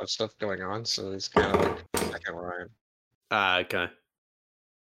a lot of stuff going on, so he's kind of like second Ryan. Ah, okay.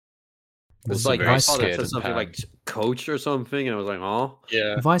 This It's is a like very I saw that scared said of something Pam. like coach or something, and I was like, oh.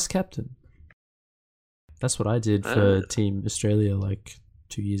 Yeah. Vice captain. That's what I did for Ah. Team Australia like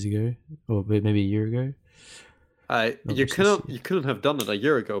 2 years ago, or maybe a year ago. That You was this couldn't year. you couldn't have done it a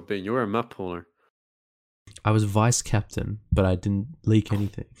year ago, Ben. You were a map puller. I was vice captain, but I didn't leak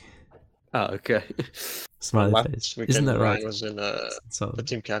anything. Ah, okay. Smiley Last face. weekend, Isn't that Ryan right? was in So, the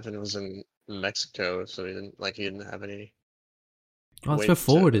team captain was in Mexico, so he didn't have any. oh, that's wait where to-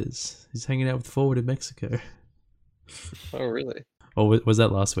 Forward is. He's hanging out with Forward in Mexico. Oh really? Or was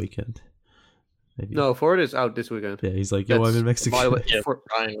that last weekend? Maybe. No, Ford is out this weekend. Yeah, he's like, yo, I'm in That's- Mexico. By the way, Yeah, for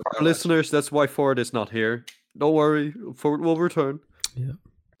Ryan. was our out last listeners, that's why Ford is not here. Don't worry, Ford will return. Yeah.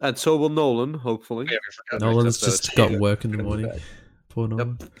 And so will Nolan, hopefully. week. Yeah, we forgot. Nolan's episode. just got Yeah. work in the Gonna be morning. back. Poor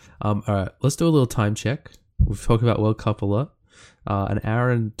Nolan. All right, let's do a little time check. We've talked about World Cup a lot. An hour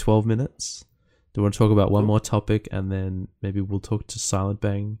and 12 minutes. Do you want to talk about one more topic, and then maybe we'll talk to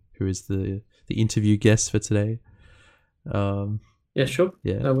SilentBang, who is the interview guest for today. Yeah, sure.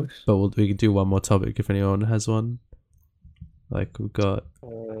 Yeah, That works. but we can do one more topic if anyone has one. Like we got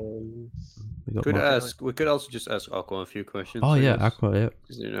Could Mark- we could also just ask Aqua a few questions. Oh I yeah, guess. Aqua. Yeah,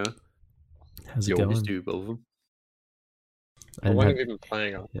 'Cause, you know, how's it Yo, going? just do both of them. And When have- have you been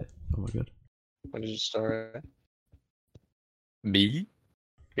playing on? yeah. Oh my god. When did you start? Me?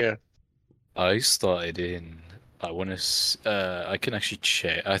 Yeah. I started in. I want to. I can actually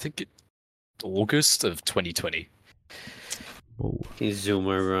check. I think August of 2020. Whoa. He's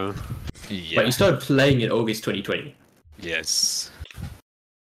Zoomer, bro. Yeah. Wait, you started playing in August 2020. Yes.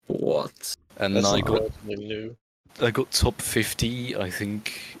 What? And That's I like got relatively new. top 50. I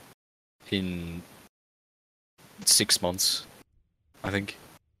think in 6 months. I think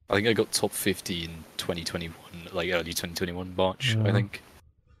I got top 50 in 2021, like early 2021 March. I Yeah. think.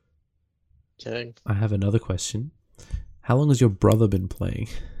 Dang. I have another question. How long has your brother been playing?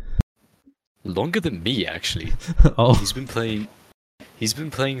 Longer than me, actually. Oh, He's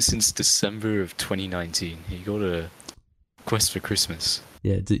been playing since December of 2019. He got a quest for Christmas.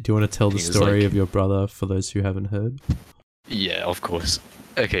 yeah. Do you want to tell the He was story like- of your brother for those who haven't heard? Yeah, of course.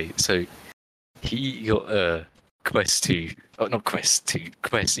 Okay, so he got a quest 2. Oh, not quest 2.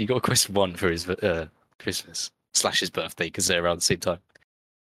 Quest. He got a quest 1 for his Christmas / his birthday because they're around the same time.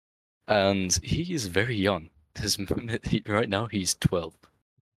 And he is very young. Right now he's 12.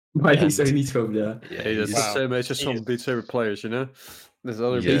 Why he's And- only 12 now? Yeah, Hey, that's he's- the same age as some Yes. Beat Saber players, you know? There's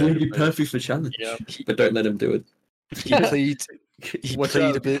other Yeah. He's Beat going to be Saber players. perfect for challenge. Yeah. But don't let him do it. he played. He Watch played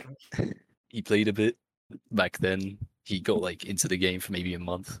a out. bit. He played a bit back then. He got like into the game for maybe a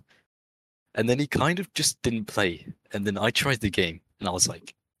month, and then he kind of just didn't play. And then I tried the game, and I was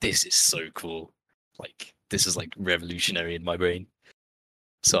like, this is so cool. Like, this is like revolutionary in my brain.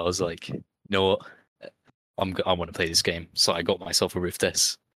 So I was like, you know what? I want to play this game. So I got myself a Rift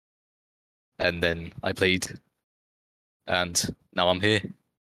S. And then I played. And now I'm here.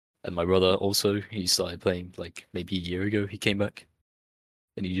 And my brother also, he started playing like maybe a year ago. He came back.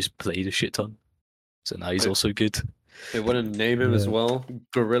 And he just played a shit ton. So now he's also good. They want to name him as well.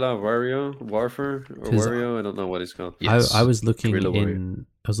 Gorilla Warrior, Warfare, or Wario. I don't know what he's called. Yes, I was looking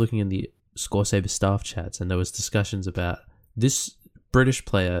in the Score Saber staff chats, and there was discussions about this British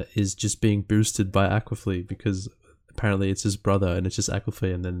player is just being boosted by Aquaflee because apparently it's his brother and it's just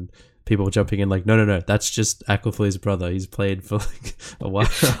Aquaflee, and then people were jumping in like, no, that's just Aquaflee's brother. He's played for like a while.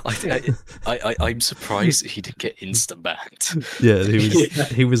 I'm surprised he didn't get insta banned. Yeah,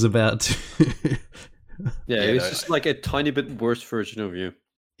 he was about to. Yeah, it's just like a tiny bit worse version of you.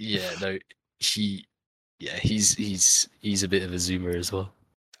 Yeah, no, he's a bit of a zoomer as well.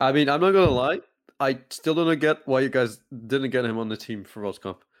 I mean, I'm not gonna lie. I still don't get why you guys didn't get him on the team for World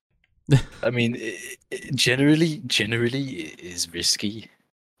Cup. I mean, generally, it is risky.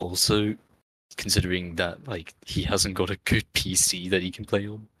 Also, considering that like he hasn't got a good PC that he can play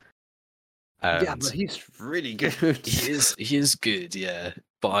on. Yeah, but he's really good. He is good, yeah.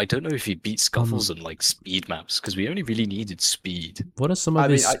 But I don't know if he beat Scuffles on like speed maps because we only really needed speed. What are some of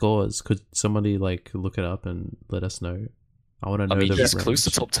his scores? Could somebody like look it up and let us know? I want to know. I mean, he's close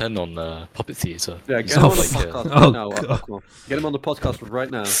to top 10 on Puppet Theater. Yeah, get him on the podcast right now. Aqua. Get him on the podcast right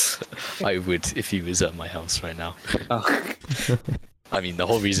now. I would if he was at my house right now. Oh. I mean, the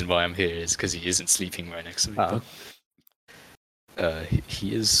whole reason why I'm here is because he isn't sleeping right next to me. But,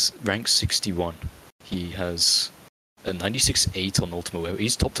 he is rank 61. He has a 96.8 on Ultima Weapon.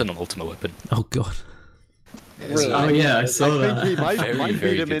 He's top 10 on Ultima Weapon. Oh god. Really? Oh yeah, I saw that. I think he might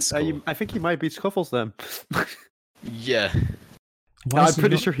Very beat good him. I think he might beat Scuffles then. Yeah. I'm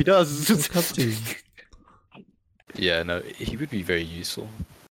pretty sure he does. Yeah, no, he would be very useful.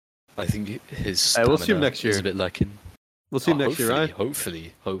 I think his we'll see him next year. is a bit lacking. We'll see him next year, right?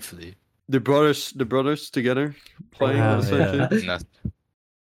 Hopefully. The brothers together playing on the same team. Nah.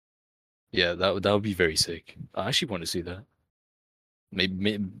 Yeah, that would be very sick. I actually want to see that.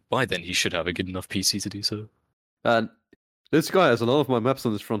 Maybe by then he should have a good enough PC to do so. And this guy has a lot of my maps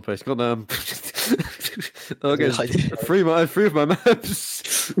on his front page. Goddamn. Okay, free of my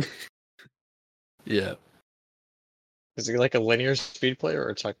maps. Yeah. Is he like a linear speed player or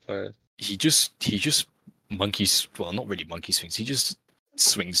a tech player? He just monkeys. Well, not really monkey swings. He just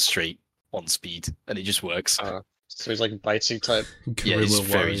swings straight on speed, and it just works. So he's like Bitesy type.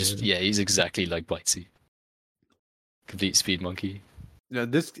 Yeah, he's exactly like Bitesy. Complete speed monkey. Yeah,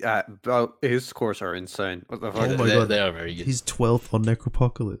 his scores are insane. What the fuck? Oh my god, they are very good. He's 12th on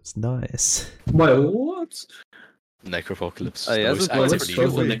Necropocalypse. Nice. Wait, what? Necropocalypse. He hasn't What's played for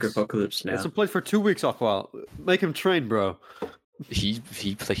 2 weeks. Necropocalypse now? He hasn't played for 2 weeks, Aqua. Make him train, bro. He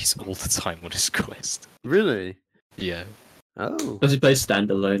plays all the time on his quest. Really? Yeah. Oh. Does he play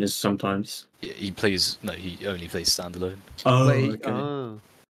standalone as sometimes? Yeah, he only plays standalone. Oh, Wait, okay.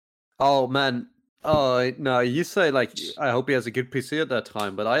 Oh man. Oh no, you say like I hope he has a good PC at that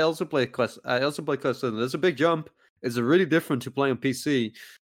time, but I also play Quest. And there's a big jump. It's really different to play on PC.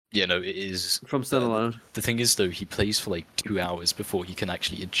 Yeah, no, it is from standalone. The thing is, though, he plays for like 2 hours before he can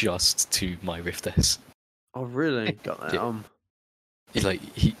actually adjust to my Rift S. Oh really?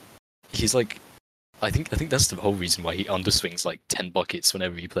 He's like, I think that's the whole reason why he underswings like 10 buckets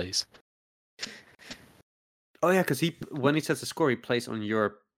whenever he plays. Oh yeah, because when he sets a score, he plays on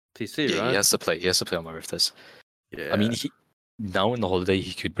your PC, yeah, right? He has to play on my Rift S. Yeah. I mean, now in the holiday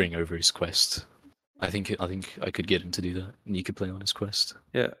he could bring over his quest. I think I could get him to do that, and he could play on his quest.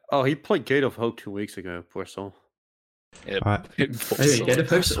 Yeah. Oh, he played Gate of Hope 2 weeks ago. Poor soul. Yeah. Alright. Gate of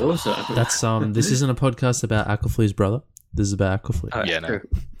Hope's awesome. That's This isn't a podcast about Aquaflee's brother. This is about Aquaflee. Yeah, no.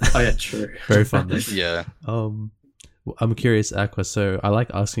 Oh yeah, true. Very fun. Then. Yeah. I'm curious, Aqua. So I like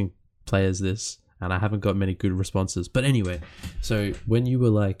asking players this, and I haven't got many good responses. But anyway, so when you were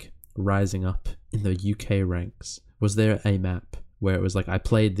like rising up in the UK ranks, was there a map where it was like I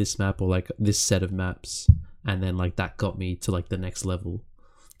played this map or like this set of maps, and then like that got me to like the next level?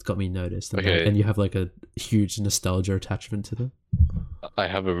 It's got me noticed, and you have like a huge nostalgia attachment to them. I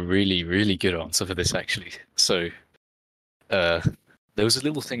have a really, really good answer for this actually. So, there was a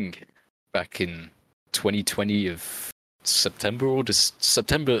little thing back in 2020 of September or just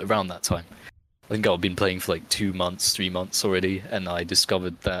September around that time. I think I've been playing for like 2 months, 3 months already, and I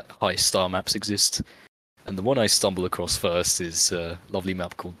discovered that high star maps exist. And the one I stumble across first is a lovely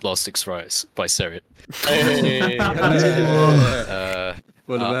map called Blastix Rise by Serit.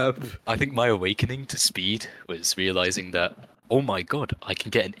 What a map. I think my awakening to speed was realizing that oh my god, I can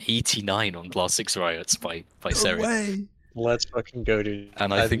get an 89 on Class 6 Riots by Seri. way. Let's fucking go, dude.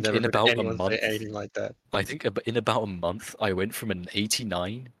 And I I've think never in heard about a anyone say month, anything like that. I think in about a month, I went from an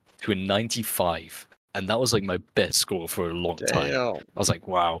 89 to a 95. And that was like my best score for a long time. Damn, I was like,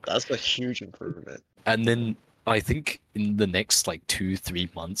 wow. that's a huge improvement. And then I think in the next like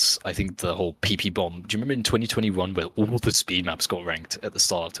 2-3 months, I think the whole PP bomb. Do you remember in 2021 where all the speed maps got ranked at the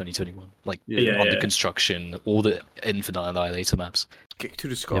start of 2021? Like under construction, all the Infinite Annihilator maps. Kick to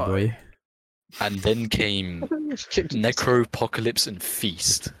the sky. Yeah, boy. And then came Necropocalypse and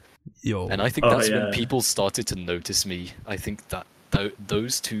Feast. Yo. And I think that's when people started to notice me. I think that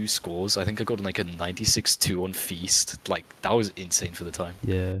those two scores, I think I got like a 96-2 on Feast. Like, that was insane for the time.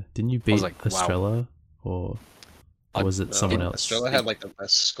 Yeah. Didn't you beat was like, wow. Estrella? Or was it someone else? Estrella had like the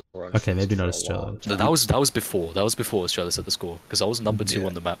best score. On Okay, maybe Feast not for a long Estrella. time. That was before. That was before Estrella set the score. Because I was number 2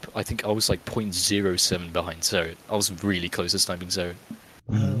 on the map. I think I was like 0.07 behind Zeret. I was really close to sniping Zeret.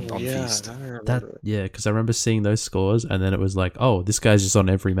 Oh, on yeah, Feast. I remember That it. yeah, because I remember seeing those scores, and then it was like, oh, this guy's just on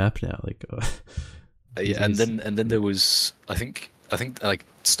every map now. Like, Yeah, and then there was I think I like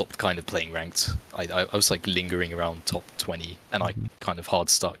stopped kind of playing ranked. I was like lingering around top 20, and I kind of hard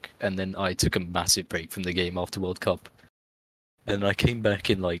stuck. And then I took a massive break from the game after World Cup, and I came back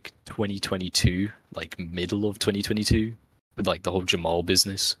in like 2022, like middle of 2022, with like the whole Jamal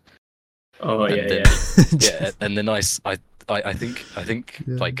business. Oh And yeah, then- yeah. Yeah, and then I think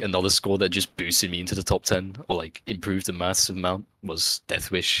Yeah. like another score that just boosted me into the top 10 or like improved a massive amount was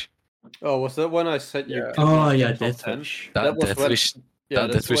Death Wish. Oh, was that when I said you? Yeah. could Oh make yeah, the top Death 10? Wish. That was Death when- Wish Yeah,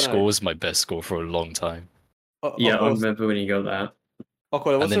 that that's Death Wish when I- score was my best score for a long time. Yeah, I was, remember when you got that.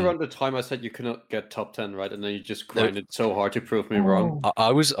 okay, that was then- around the time I said you could not get top 10, right? And then you just grinded so hard to prove me wrong.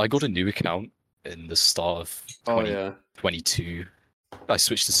 I got a new account in the start of Oh yeah. 2022. I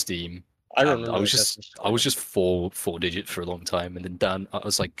switched to Steam. I And remember. I was that just Death Wish I was just four digit for a long time, and then Dan, I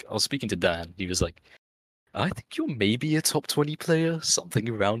was speaking to Dan. He was like, I think you're maybe a top 20 player, something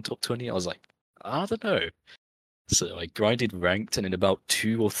around top 20. I was like, I don't know. So I grinded ranked, and in about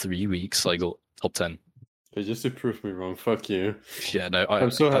 2 or 3 weeks, I got top 10. Hey, just to prove me wrong. Fuck you. Yeah, no,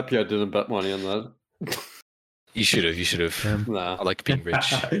 I'm so happy I didn't bet money on that. You should have. You should have. Nah. I like being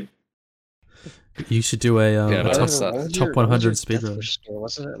rich. you should do a Yeah, but top, that's that. What was top your- what was 100 your speedrun. Death Wish score?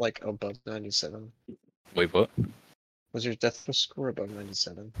 Wasn't it like above 97? Wait, what? Was your Death Wish score above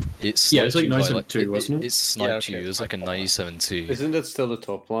 97? It's Yeah, it was like sniped you by, 97.2, wasn't it? It's sniped okay. you. It was like a 97.2. Isn't that still the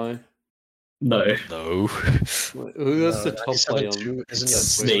top line? No. No. Who has the top play on? 97.2 isn't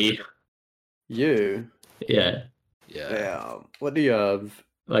It's that me. You. Yeah. Yeah. Yeah. What do you have?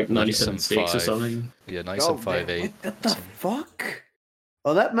 Like 97.6 or 97.5. something. Yeah, Oh, 97.58. man, what the fuck?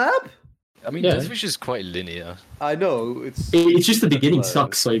 On that map? I mean, Yeah. Deathwish is quite linear. I know it's. It's just the beginning Uh,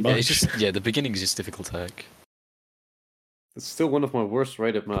 sucks so much. Yeah, it's just the beginning is just difficult to hack. It's still one of my worst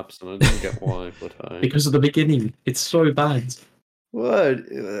rated maps, and I didn't get why. But because of the beginning. It's so bad. what?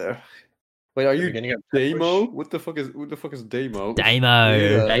 Wait, are you beginning of Death Damo? Wish? What the fuck is Damo? Damo.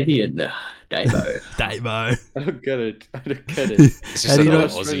 Yeah. Damien. Damo. Damo. I don't get it. I don't get it. It's How just do you another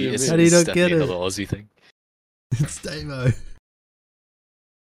not- Aussie. It's, how do you it's not definitely get it? another Aussie thing. It's Damo.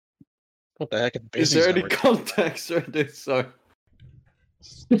 What the heck? Is there any context or this? Sorry.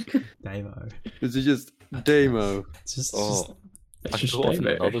 Damo. Is it just Damo? It's just, Oh, It's I just thought of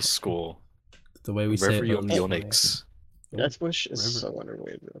Damo. another score. the way we say it. Reverie on but- the Onyx. Death Wish is Remember. so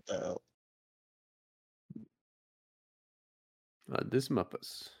underrated. What the hell? This map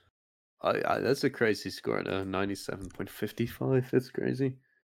is. That's a crazy score though. 97.55. That's crazy.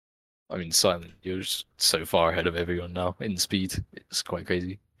 I mean, Silent, you're just so far ahead of everyone now in speed. It's quite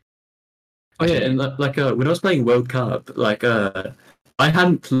crazy. Oh yeah, and like when I was playing World Cup, like I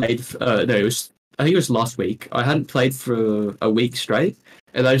hadn't played. No, it was I think it was last week. I hadn't played for a week straight,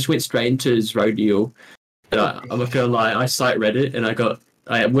 and I just went straight into Zrodil. And I'm not gonna lie, I sight read it, and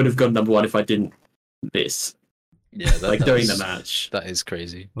I would have got number one if I didn't miss. Yeah, that, Like that during is- the match. That is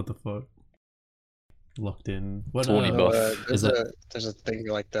crazy. What the fuck? Locked in. What? Tawny uh, buff. Is There's a thing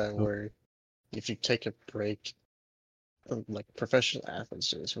like that where if you take a break, like professional athletes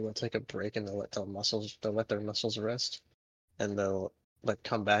do this, where they'll take a break and they'll let their muscles rest, and they'll like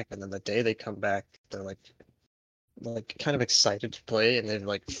come back, and then the day they come back, they're like kind of excited to play, and they're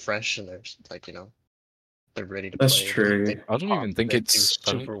like fresh, and they're like they're ready to That's play. true. They I don't pop, even think they it's. do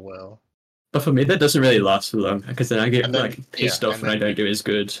I don't- super well. But for me, that doesn't really last for long because then I get And then- like pissed yeah, off and when I then- don't do as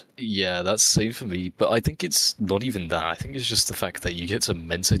good. Yeah, that's same for me. But I think it's not even that. I think it's just the fact that you get to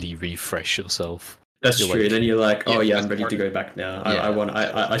mentally refresh yourself. That's You're true. like- And then you're like, oh Yeah, yeah, I'm that's ready part to of go back now.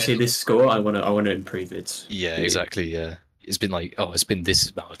 Yeah. I see this score. I want to improve it. Yeah, Yeah. exactly. Yeah, it's been like, oh, it's been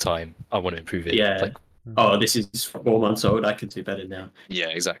this amount of time. I want to improve it. Yeah. Like, oh, this is 4 months old, I can do better now. Yeah,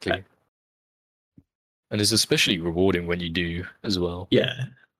 exactly. And it's especially rewarding when you do as well. Yeah.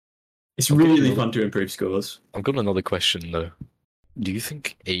 It's really fun to improve scores. I've got another question though. Do you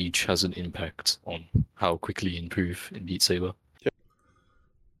think age has an impact on how quickly you improve in Beat Saber?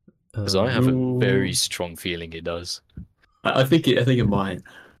 Because I have a very strong feeling it does. I think it might.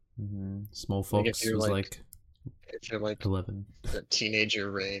 Small Fox was like if you're like 11. the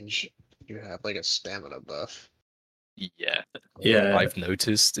teenager range, you have like a stamina buff. Yeah. Yeah. I've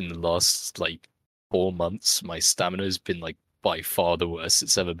noticed in the last like 4 months, my stamina has been like by far the worst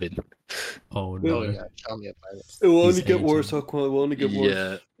it's ever been. Oh no. Oh yeah, tell me about it. It will He's only get aging. worse, Aqua. It will only get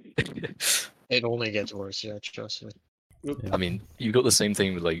worse. Yeah. It only gets worse, yeah, trust me. I mean, you got the same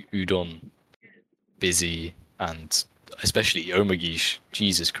thing with like Udon, Busy, and especially Omagish.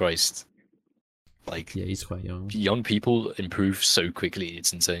 Jesus Christ. Like, Yeah, he's quite young. young people improve so quickly,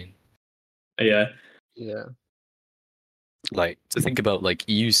 it's insane. Yeah. Yeah. Like, to think about like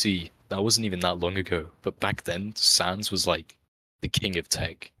EUC, that wasn't even that long ago, but back then, Sans was like the king of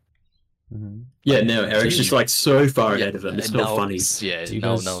tech. Yeah, no, Eric's just like so far Yeah, ahead of them. It's and not now funny. Yeah, Do you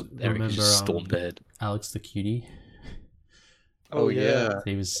now guys Eric remember, just stormed ahead. Alex the Cutie. Oh yeah.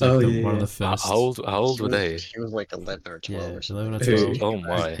 He was like one of the first. How old were they? He was like 11 or 12 Yeah, or something. 11 or 12. Oh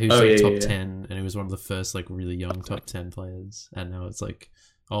my. He was Oh, like yeah, top yeah. 10, and he was one of the first like really young top 10 players. And now it's like,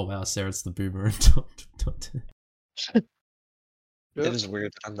 oh wow, Sarah's the boomer in top 10. It is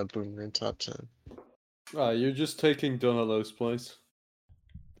weird that I'm the boomer in top 10. You're just taking Donalo's place.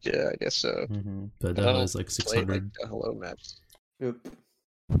 Yeah, I guess so. But I that don't was like play, 600. like, the hello maps. Yep.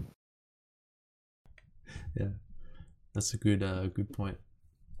 Yeah, that's a good point.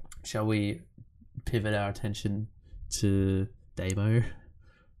 Shall we pivot our attention to Damo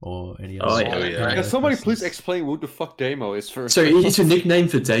or any Oh, other? yeah. any Yeah. other Can somebody please questions? explain what the fuck Damo is first? So it's a nickname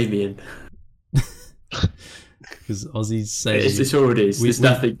for Damien. Because Aussies say It's all it is. we-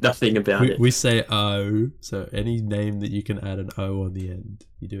 There's we- nothing about it. we say O, so any name that you can add an O on the end,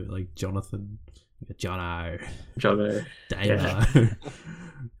 you do it like Jonathan, Jono, Jono. Damo.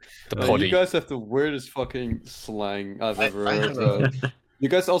 The You poddy. guys have the weirdest fucking slang I've ever I heard. have a- Bro. You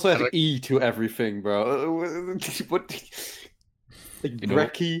guys also have I have E to everything, bro. What? Like You know-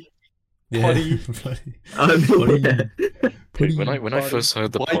 Brecky, Yeah, Poddy. Poddy. When I first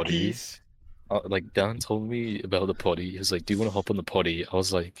heard the poddy, Bikeys. like Dan told me about the poddy. He was like, "Do you want to hop on the poddy?" I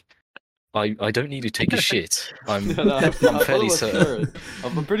was like, "I don't need to take a shit. I'm No, I I'm thought fairly it was certain." Sir.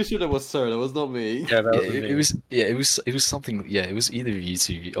 I'm pretty sure that was Sir. That was not me. Yeah, that It was something. Yeah, it was either of you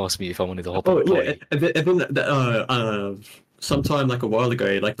two asked me if I wanted to hop Oh on the yeah, poddy. and then sometime like a while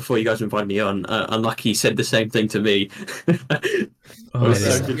ago, like before you guys invited me on, Unlucky said the same thing to me. I Oh, was yeah.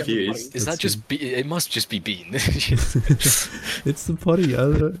 so confused. Is that That's just it must just be Bean. It's the Poddy. I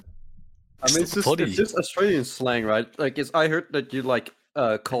don't know. I mean, Poddy. it's just Australian slang, right? Like, I heard that you like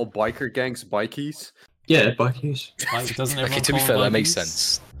call biker gangs bikies. Yeah, bikies. Like, doesn't Okay, everyone to be call fair, them that makes Vikings?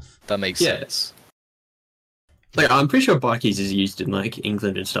 sense. That makes Yeah. sense. Like I'm pretty sure bikies is used in like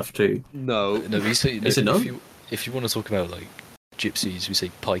England and stuff too. No, No, we say Is it not? if you want to talk about like gypsies, we say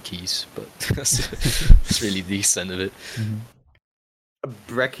pikeys, but that's really the extent of it.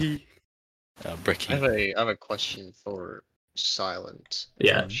 Brecky. Brecky. I have a question for Silent.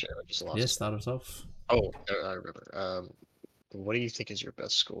 Yeah. Oh, shit, I just lost Yeah, it. start us off. Oh, I remember. What do you think is your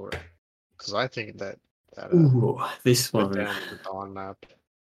best score? Because I think that Ooh, this put one. down the Dawn map.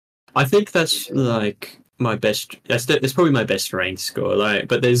 I think that's like my best. That's probably my best ranked score. Like,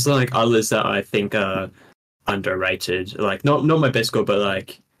 but there's like others that I think are underrated. Like, not my best score, but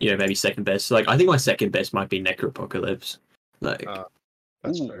like maybe second best. Like, I think my second best might be Necropocalypse. Like,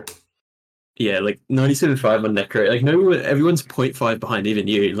 That's Ooh. fair. yeah, like 97.5 on Necro. Like, no, everyone's 0.5 behind, even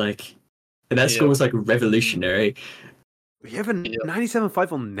you. Like, and that score Yeah. was like revolutionary. We have a Yeah.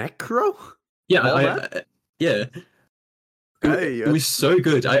 97.5 on Necro? Yeah, All yeah. Hey, It was so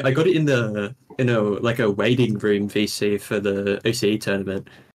good. I got it in the like a waiting room VC for the OCE tournament.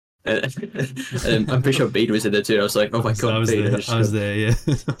 And I'm pretty sure Bede was in there too. I was like, oh my So god, I was Bede. there. I was there. Yeah.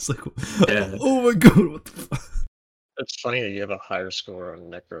 I was like, Yeah. oh my god, what the fuck? It's funny that you have a higher score on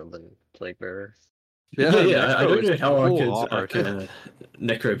Necro than Plague Bearer. Yeah, I Necro don't is know how I so could hard.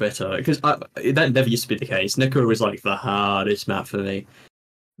 Necro better because that never used to be the case. Necro was like the hardest map for me.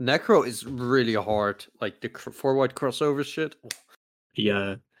 Necro is really hard. Like the forward crossover shit.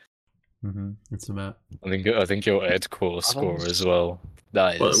 Yeah, It's a map. I think your Ed core score as well.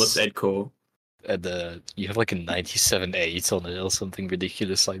 That is what's Ed Core? you have like a 97.8 on it or something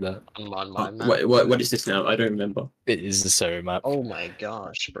ridiculous like that. On my map. What is this now? I don't remember. It is the Saber map. Oh my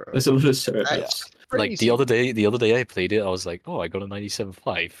gosh, bro. There's a lot of Sarah maps. like the other day I played it, I was like, oh, I got a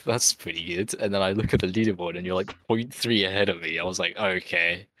 97.5. That's pretty good. And then I look at the leaderboard and you're like 0.3 ahead of me. I was like,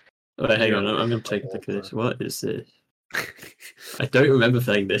 okay. Wait, hang on, I'm gonna take a look at this. What is this? I don't remember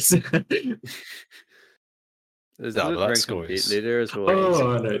playing this. Is No, it but that rank score compete is- leader as well?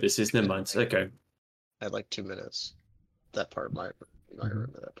 Oh no, this is never mind. Okay. I had like 2 minutes. That part might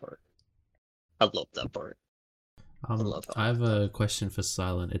remember that part. I love that part. love how I have a question for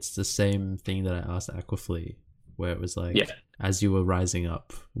Silent. It's the same thing that I asked Aquaflee, where it was like, Yeah. as you were rising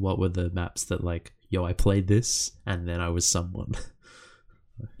up, what were the maps that like, yo, I played this, and then I was someone.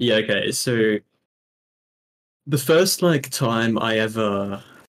 Yeah, okay. So the first like time I ever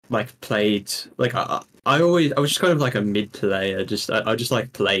like played, like I was just kind of like a mid player. I just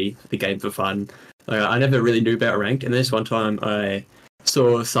like play the game for fun. I never really knew about rank, and this one time I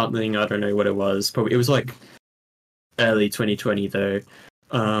saw something, I don't know what it was. Probably it was like early 2020 though.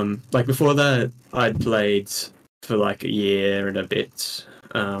 Like before that, I'd played for like a year and a bit.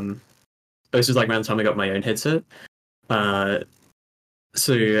 This was like around the time I got my own headset.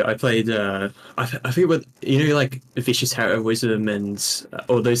 So I played. I think with like Vicious Heroism and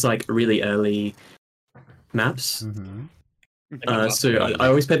all those like really early maps. Mm-hmm. So I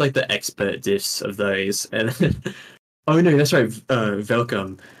always played like the expert diffs of those, and oh no, that's right,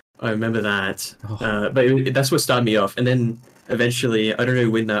 Velcom. I remember that. But that's what started me off, and then eventually, I don't know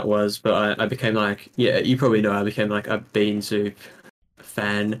when that was, but I became like, yeah, you probably know, I became like a Bean Soup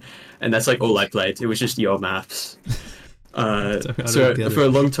fan, and that's like all I played. It was just your maps. So for a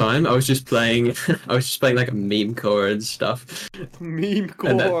long time, I was just playing. I was just playing like meme core and stuff. Meme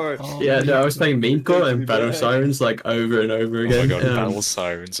core. Yeah, no, I was playing meme core and Battle Sirens like over and over Oh again. my god, Battle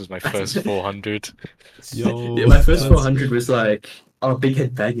Sirens was my first 400. Yo, Yeah, my first that's- 400 was like, oh, Big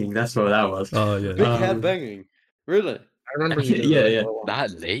Head Banging. That's what that was. Oh yeah. Big head banging. Really? I remember Yeah.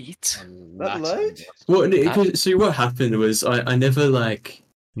 That late? That late? Well, so what happened was I never like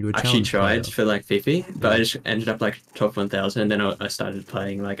You were actually challenge tried player. for like Fifi, but Yeah. I just ended up like top 1000, and then I started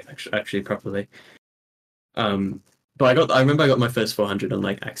playing like actually properly. But I remember I got my first 400 on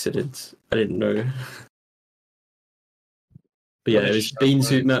like accident. I didn't know. But yeah, it was Bean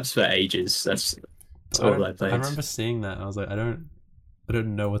Soup maps for ages. That's all I played. I remember seeing that. And I was like, I don't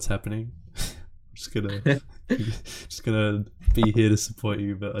know what's happening. I'm just gonna be here to support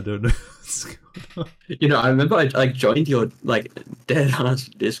you, but I don't know what's going on. I remember I like joined your like dead ass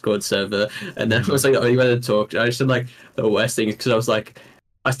Discord server, and then I was like, oh, you want to talk? I just did like the worst thing because I was like,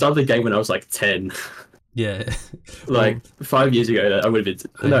 I started the game when I was like 10. Yeah. Like 5 years ago, I would have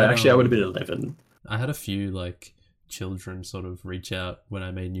been. I would have been 11. I had a few like children sort of reach out when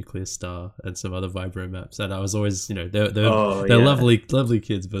I made Nuclear Star and some other Vibro maps, and I was always, they're lovely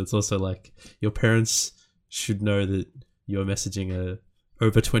kids, but it's also like your parents should know that you're messaging a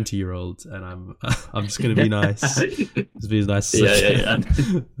over 20-year-old, and I'm just gonna be nice. Just be nice. Yeah.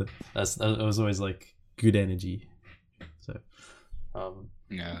 That was always like good energy. So,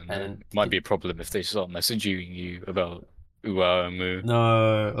 Yeah, and it might be a problem if they start messaging you about Uamu.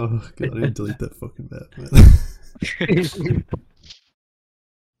 no, oh god, I didn't delete that fucking map, man.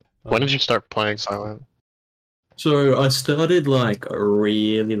 When did you start playing Silent? So I started like a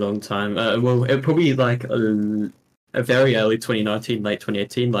really long time. Well, it probably like a very early 2019, late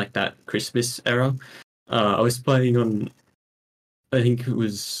 2018, like that Christmas era. I was playing on. I think it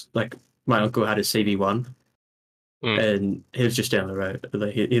was like my uncle had a CV1, and he was just down the road.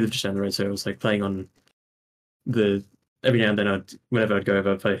 Like he lived just down the road, so I was like playing on the. Every now and then, whenever I'd go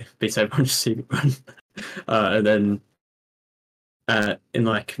over, I'd play Beat Saber on CV1, and then. In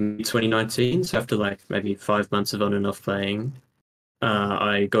like 2019, so after like maybe 5 months of on and off playing,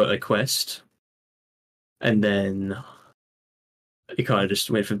 I got a quest, and then it kind of just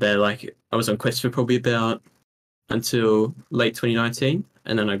went from there. Like I was on quest for probably about until late 2019,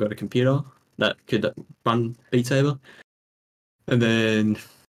 and then I got a computer that could run Beat Saber, and then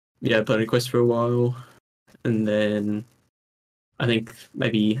I played on quest for a while, and then I think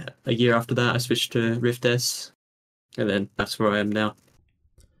maybe a year after that I switched to Rift S. And then that's where I am now.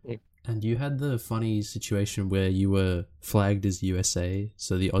 And you had the funny situation where you were flagged as USA,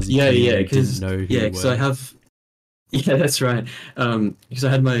 so the Aussie because didn't know who you were. because I have, that's right. Because I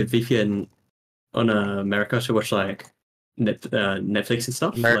had my VPN on America to watch like Netflix and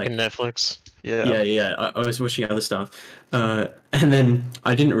stuff. American like, Netflix. Yeah. Yeah. I was watching other stuff, and then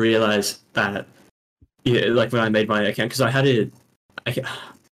I didn't realize that. Yeah, like when I made my account, because I had it.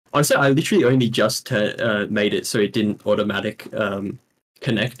 Honestly, I literally only just made it so it didn't automatic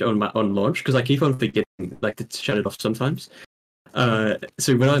connect on launch, because I keep on forgetting like to shut it off sometimes.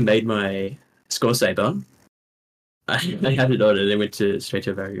 So when I made my Score Saber, I had it on and then went straight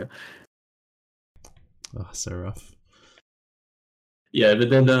to Vario. Oh, so rough. Yeah, but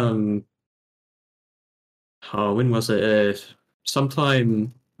then when was it?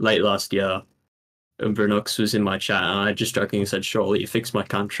 Sometime late last year, Brunox was in my chat, and I just jokingly said, "Surely you fixed my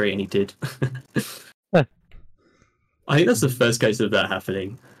country," and he did. I think that's the first case of that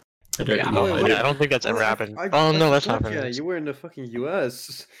happening. I don't Yeah, know. I don't think that's ever happened. I No, that's forgot, happened. Yeah, you were in the fucking US.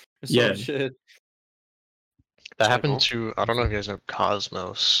 Or some Yeah. shit. That happened to, I don't know if you guys know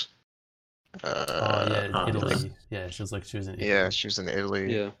Cosmos. Oh yeah, in uh, Italy. Yeah, she was in Italy. Yeah, she was in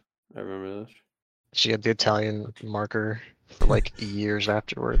Italy. Yeah, I remember that. She had the Italian marker for like years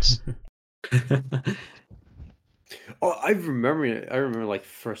afterwards. Oh, I remember like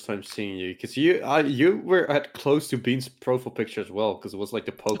first time seeing you because you were at close to Bean's profile picture as well because it was like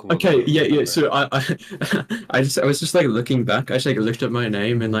the Pokemon. Okay, yeah. So I was just like looking back. I just like looked at my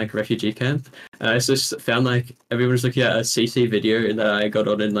name in like refugee camp, and I just found like everyone was looking at a CC video that I got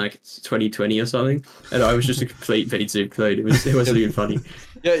on in like 2020 or something, and I was just a complete Betty Zoop clone. It wasn't even funny.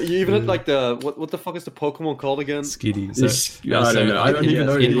 Yeah, you even had like the what the fuck is the Pokemon called again? Skitty. I don't know. I don't even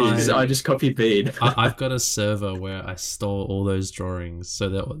know what it is. my- I just copied Bean. I've got a server where I store all those drawings, so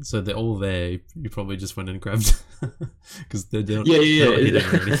they're all there. You probably just went and grabbed because they're not hidden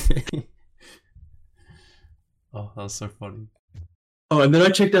or anything. Oh, that was so funny. Oh, and then I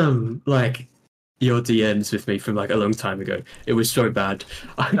checked like your DMs with me from like a long time ago. It was so bad.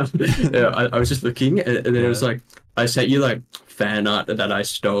 I was just looking, and then it was like I sent you like fan art that I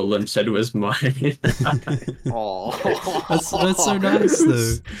stole and said was mine. Oh, That's so nice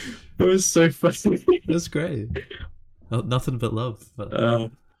though. It was so funny. That's great. Nothing but love. But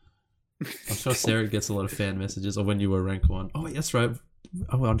I'm sure Sarah gets a lot of fan messages, or when you were rank 1. Oh, that's right.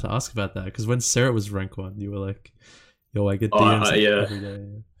 I wanted to ask about that because when Sarah was rank 1, you were like, "Yo, I get DMs every day."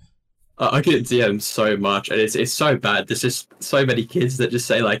 I get DMs so much, and it's so bad. There's just so many kids that just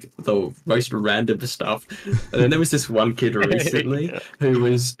say like the most random stuff. And then there was this one kid recently who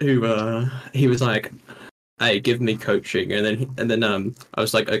was like, "Hey, give me coaching," and then I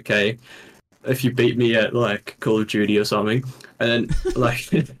was like, "Okay, if you beat me at like Call of Duty or something," and then like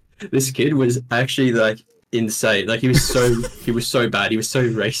this kid was actually like insane. Like he was so bad. He was so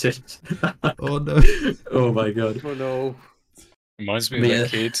racist. Oh no! Oh my god! oh no! Reminds me of that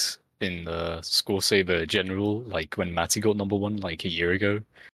kid in the Score Saber General, like when Matty got number 1 like a year ago. It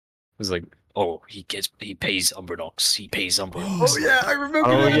was like, oh, he pays Umbronox. He pays Umbronox. Oh yeah, I remember.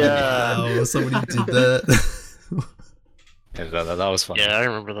 Oh that. yeah. Oh, somebody did that. Yeah, that was funny. Yeah, I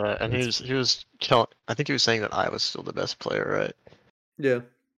remember that. And he was telling. I think he was saying that I was still the best player, right? Yeah.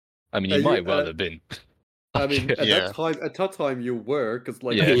 I mean, you might well have been. I mean, at Yeah. that time you were, because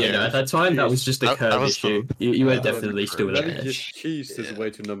like No, at that time that was just a That curve was issue. the- You were that was definitely the still curve. with Let that. me just cheese his way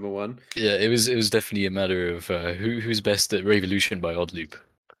to number 1. Yeah, it was definitely a matter of who's best at Revolution by Oddloop.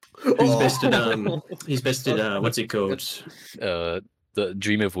 He's best at what's it called? The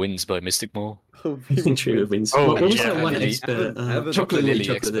Dream of Winds by Mystic Mall. True Wins. Oh, What was yeah, that one? Heaven, Expert, Heaven. Chocolate Lily.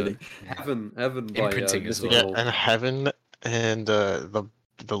 Chocolate Chocolate Lily. Heaven by Imprinting as Mystic Yeah, Ball. and Heaven and the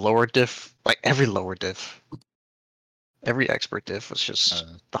lower diff, like every lower diff, every expert diff was just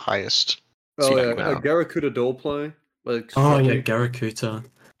the highest. Oh yeah, Wow. Garakuda Dole play. Like Oh yeah, fucking- Garakuta.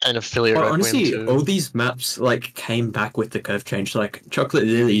 And affiliate Oh, Red honestly, Wing, too. all these maps like came back with the curve change. Like Chocolate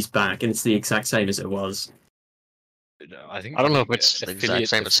Lily's back, and it's the exact same as it was. I think I don't know if it's the exact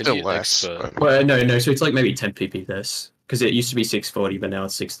same, it's still less. Expert. But... Well, no. So it's like maybe 10 pp less because it used to be 640, but now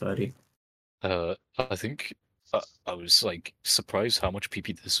it's 630. I think I was like surprised how much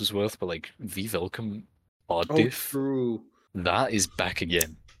PP this was worth, but like V Velcome Hard Oh, Diff, true. that is back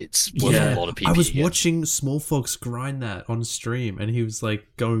again. It's worth Yeah. a lot of PP. I was again. watching Small Fox grind that on stream, and he was like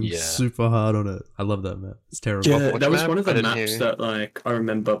going Yeah. super hard on it. I love that map. It's terrible. Yeah, Which that was map? one of I the didn't maps hear. that like I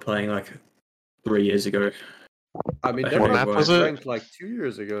remember playing like 3 years ago. I mean, What that map was was it? ranked like 2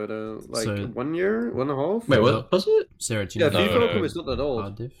 years ago, though. Like So- 1 year, 1.5. Wait, Well, what was it? Sarah, do you Yeah, know No, FIFA no. Welcome is not that old.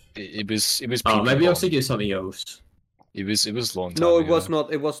 hard diff? It was Oh, PP maybe I bomb. was thinking of something else. It was long time No, it ago. was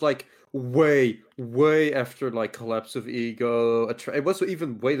not. It was like way after like Collapse of Ego. It was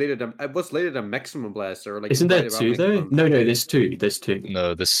even way later than Maximum Blaster. Like Isn't right there around 2 though? Maximum. No, there's 2. There's 2.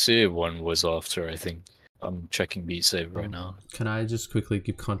 No, the Seer one was after, I think. I'm checking Beat Saber right now. Can I just quickly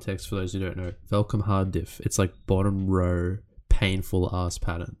give context for those who don't know? Velcome hard diff. It's like bottom row, painful ass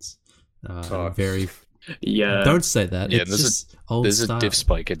patterns. Sucks. Very. Yeah. Don't say that. Yeah, it's there's just old There's style. a diff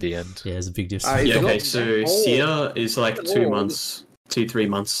spike at the end. Yeah, there's a big diff. I- Yeah, It's okay, not so that old. Sia is like Not 2 old. months, 2-3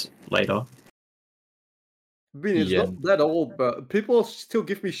 months later. I mean, it's Yeah. not that old, but people still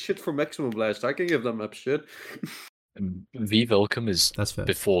give me shit for Maximum Blaster. I can give them up shit. V Velcome is That's fair.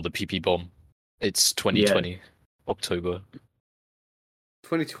 before the PP bomb. It's 2020 October.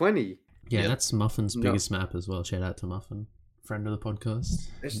 2020. Yeah, that's Muffin's biggest map as well. Shout out to Muffin, friend of the podcast.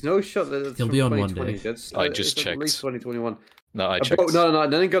 There's no shot that it's He'll from be on one 2020. day. That's, I just it's at least checked. 2021. No, I checked. No,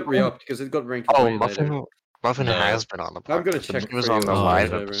 then it got re-upped because it got ranked. Oh, way later. Muffin No. has been on the podcast. I'm gonna check. He was for on you, the Oh,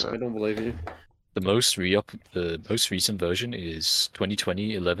 live yeah. episode. I don't believe you. The most recent version is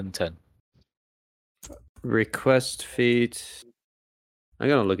 2020 11:10. Request feed. I'm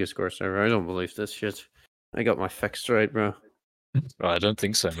gonna look at score server. I don't believe this shit. I got my facts right, bro. Oh, I don't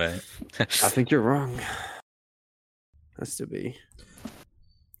think so, man. I think you're wrong. Has to be.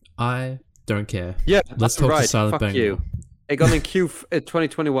 I don't care. Yeah, Let's talk right. to Silent Fuck Bang. you. now. It got in Q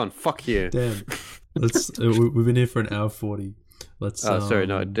 2021. Fuck you. Damn. Let's. We've been here for an hour 40. Let's. Oh, sorry.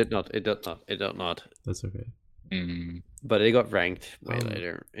 No, it did not. It did not. It did not. That's okay. Mm. But it got ranked way Um,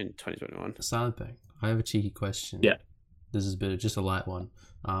 later in 2021. Silent Bang. I have a cheeky question. Yeah. This is just a light one.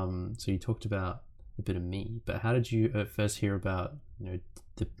 So you talked about a bit of me, but how did you first hear about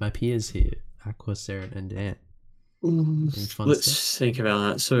my peers here, Aqua, Sarah, and Dan? Any fun Let's stuff? think about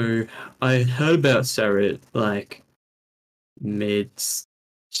that. So I heard about Sarah like mid,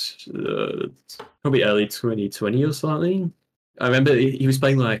 probably early 2020 or something. I remember he was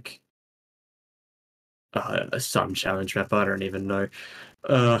playing like some challenge map. I don't even know.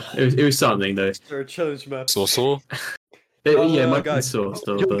 It was something though. Third challenge map. Saw. Yeah, might be guys. Source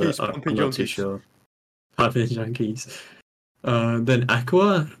though, Junkies, but pumpy I'm not too junkies. sure. Pumpy junkies. Then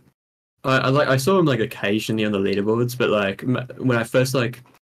Aqua, I saw him like occasionally on the leaderboards, but like when I first like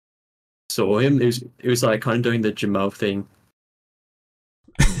saw him, it was like kind of doing the Jamal thing.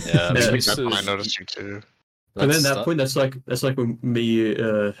 Yeah, Yeah. we used to- I noticed you too. And then that's- that point, that's like when me,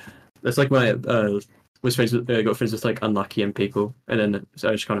 that's like when I was friends with, got friends with like unlucky and people, and then so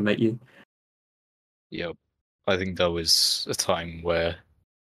I just kind of met you. Yep. I think that was a time where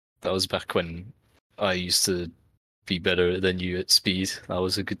that was back when I used to be better than you at speed. That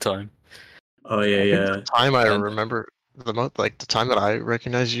was a good time. Oh yeah. The time I And- remember the most, like the time that I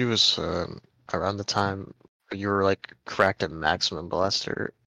recognized you was around the time you were like cracked at maximum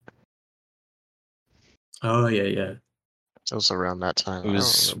blaster. Oh yeah. It was around that time. It I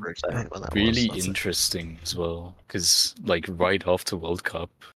was don't remember exactly when that Really was. interesting as well, because like right after World Cup,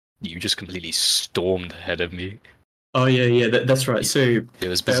 you just completely stormed ahead of me. Oh yeah. That's right. So It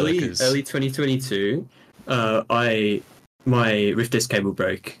was early berserkers. 2022, my Rift S cable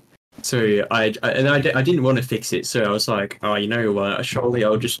broke. So I didn't want to fix it. So I was like, oh, you know what? Surely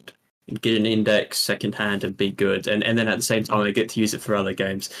I'll just get an index secondhand and be good. And then at the same time, I get to use it for other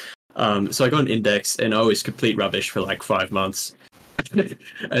games. So I got an index, and I was complete rubbish for like 5 months. and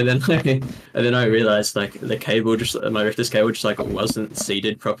then I realized like the cable, just my Rift S cable, just like wasn't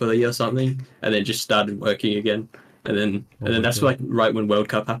seated properly or something, and then just started working again. And then that's like right when World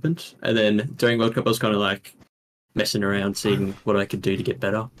Cup happened. And then during World Cup, I was kind of like messing around, seeing what I could do to get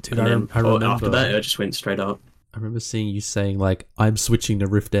better. Dude, and I then remember. after that, I just went straight up. I remember seeing you saying like, "I'm switching to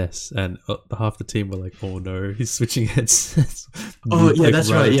Rift S," and half the team were like, "Oh no, he's switching headsets." Oh yeah, Like,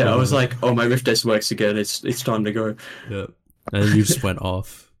 that's right. Yeah, I away. was like, oh, my Rift S works again. It's time to go. yeah, and then you just went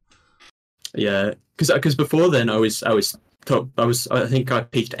off. Yeah, because before then I was top. I think I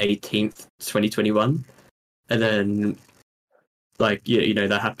peaked 18th 2021, and then like you know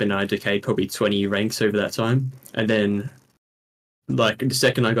that happened. I decayed probably 20 ranks over that time, and then like the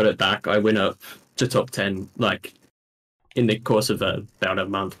second I got it back, I went up to top 10 like in the course of about a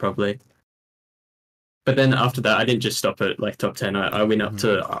month probably. But then after that, I didn't just stop at like top 10. I went up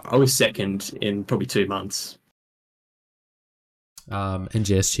to I was second in probably 2 months.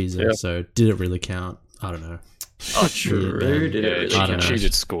 NGS cheeser. Yeah. So did it really count? I don't know. Oh, true. Yeah, Did it Yeah, really I don't cheated, know. count?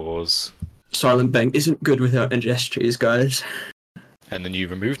 cheated scores. SilentBang isn't good without NGS guys. And then you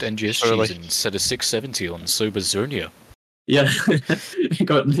removed NGS So, like- and set a 670 on Sober Zonia. Yeah, it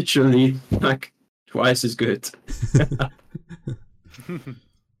got literally like twice as good.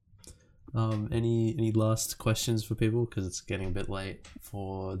 Any last questions for people, because it's getting a bit late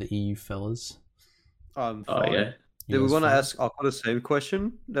for the EU fellas. Oh yeah. You Do we guys want to fine? ask Aqua the same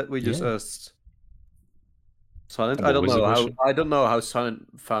question that we just Yeah. asked Silent? And I what don't was the know how. question? I don't know how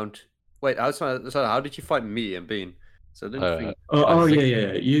Silent found. Wait, how did you find me and Bean? So I didn't think. Oh think-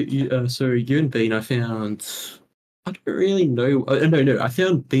 yeah. You so you and Bean, I found. I don't really know. No. I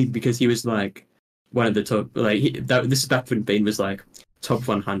found Bean because he was like one of the top. Like this is back when Bean was like top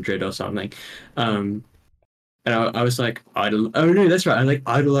 100 or something. And I was like idol. Oh no, that's right. I like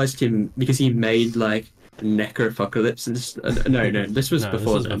idolized him because he made like Necropocalypse and this. No, this was No,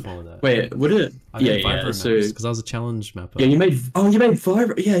 before this was then. before that. Wait, what did it? Yeah. So because I was a challenge mapper. yeah, you made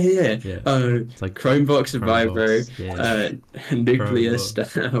Vibro. Yeah. Yeah. It's like Chromebox and Vibro. Chromebox, yeah. Nucleus.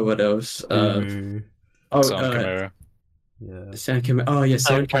 What else? Ooh. Oh, Sound Chimera. Yeah. Sound Chimera. Oh yeah,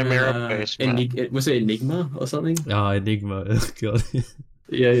 Sound Chimera Chimera. based map. Was it Enigma or something? Ah, Enigma. God.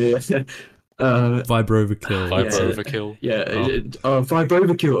 Yeah. Viber overkill. Viber that's it. overkill. Yeah. Oh. Vibe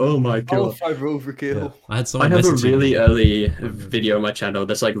Overkill. Oh my god. Fiber overkill. Yeah. I had I someone have a messaging really me. early video on my channel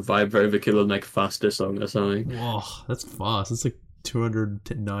that's like Vibe Overkill and like faster song or something. Whoa, that's fast. It's like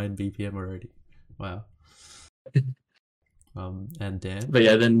 209 BPM already. Wow. And Dan. But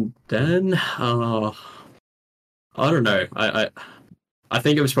yeah, then I don't know. I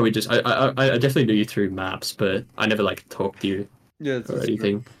think it was probably just I definitely knew you through maps, but I never like talked to you Yeah, or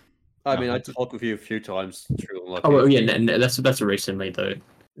anything. I mean, I talked with you a few times through like. Oh well, yeah, that's recently though.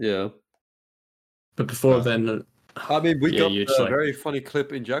 Yeah. But before then, I mean, we Yeah, got you a just, like- very funny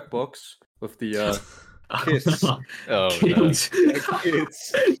clip in Jackbox with the kiss. Oh no. kids.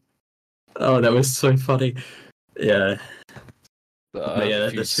 kids. Oh, that was so funny. Yeah. I yeah, have a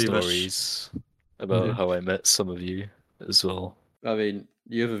few that's pretty much- stories about Yeah. how I met some of you as well. I mean,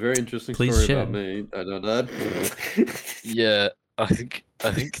 you have a very interesting Please story share. about me. I know that. Yeah, I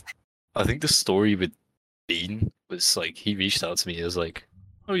think the story with Bean was like he reached out to me as like,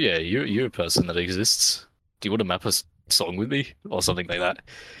 oh yeah, you're a person that exists. Do you want to map a song with me or something like that?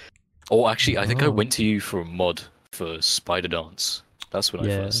 Or actually, I think I Oh. went to you for a mod for Spider Dance. That's when I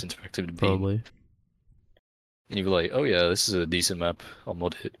Yeah, first interacted with Bean. Probably. And you were like, oh yeah, this is a decent map. I'll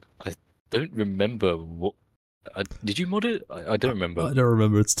mod it. I don't remember what. Did you mod it? I don't remember. I don't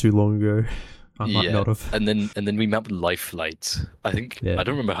remember. It's too long ago. I might Yeah, not have. And then we mapped Life Light. I think Yeah. I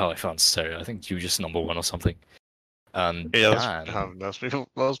don't remember how I found Stereo. I think you were just number one or something. And Yeah, Dan, that's how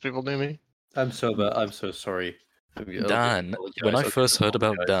most people do me. I'm so sorry. Dan, when I first heard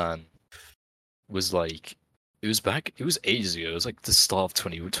about Dan, was like it was ages ago. It was like the start of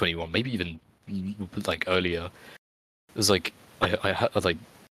 2021, maybe even like earlier. It was like I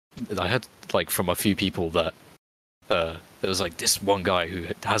had like from a few people that there was like this one guy who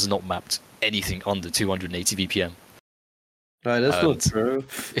has not mapped anything under 280 BPM. Right, that's not true.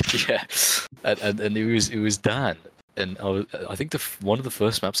 Yeah, and it was Dan, and I think one of the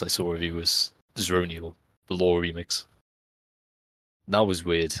first maps I saw of you was DzRamen, the Law remix. That was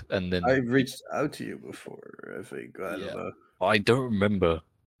weird, and then I reached out to you before. I think I don't Yeah. know. I don't remember,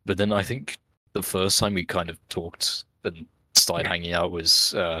 but then I think the first time we kind of talked and started hanging out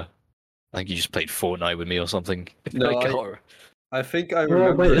was I think you just played Fortnite with me or something. No, I can't- I think I Oh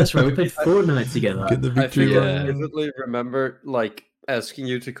remember. wait, that's right. We played Fortnite together. Get the I victory think I Yeah. line. vividly remember like asking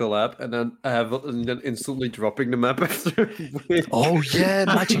you to collab, and then instantly dropping the map after. Oh yeah,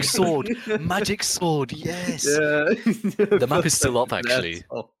 Magic Sword, Magic Sword, yes. Yeah. The map is still up, actually.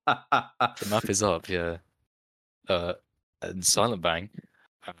 Asshole. The map is up, yeah. And SilentBang,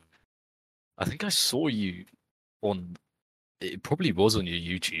 I think I saw you on. It probably was on your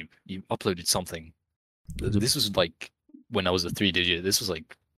YouTube. You uploaded something. This was like when I was a 3-digit. This was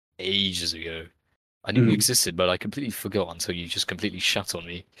like ages ago. I knew you existed, but I completely forgot until you just completely shat on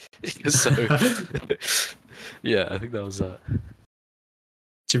me. So, yeah, I think that was that. Do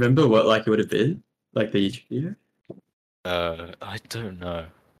you remember what like it would have been? Like the YouTube video? I don't know,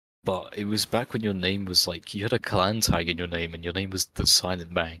 but it was back when your name was like you had a clan tag in your name, and your name was the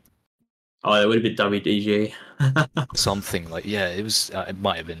SilentBang. Oh, it would have been WDG. Something like it was. It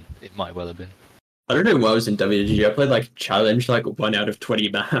might have been. It might well have been. I don't know why I was in WDG. I played like challenge like 1 out of 20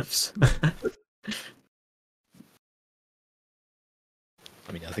 maps.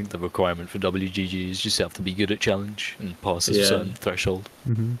 I mean, I think the requirement for WGG is just have to be good at challenge and pass a Yeah. certain threshold.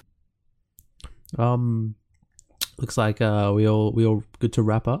 Looks like we all good to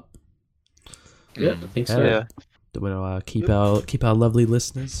wrap up. Yeah, I think so. Yeah. Do we want to keep our lovely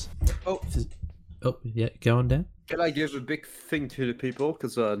listeners? Oh. Oh yeah, go on, Dan. Can I give a big thing to the people?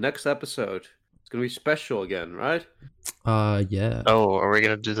 Because next episode it's gonna be special again, right? Yeah. Oh, are we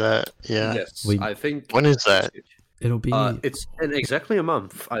gonna do that? Yeah. Yes. We- I think. When is that? It'll be. It's in exactly a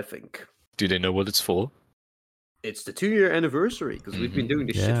month. I think Do they know what it's for? it's the 2-year anniversary because we've been doing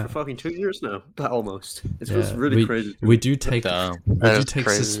this shit Yeah. for fucking 2 years now. Almost. It Yeah, was really crazy. We do take Damn. That is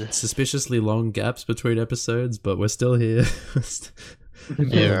crazy. suspiciously long gaps between episodes, but we're still here.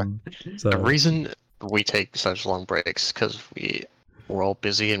 Yeah. So The reason we take such long breaks because we're all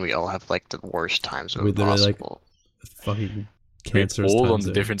busy and we all have like the worst times We literally, like, possible. fucking We're cancerous. all time on the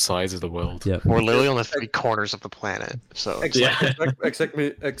zone. different sides of the world. Yeah. We're literally on the 3 corners of the planet. So Except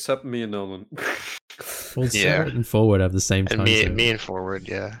me and Nolan. Well, Yeah. Saber and Forward have the same time and me zone. and Forward,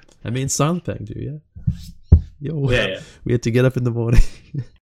 yeah. I mean, SilentBang do, yeah. Yo, Yeah. we had to get up in the morning.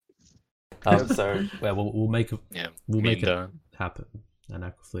 So well, we'll make Yeah, we'll me make and it Dan. happen. And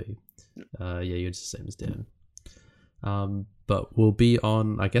Aquaflee. Yeah, you're just the same as Dan. But we'll be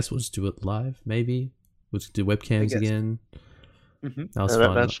on. I guess we'll just do it live, maybe. Let's do webcams guess. again. Mhm. That was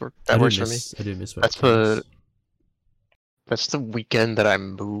fun. That works for me. I do miss That's webcams. That's the weekend that I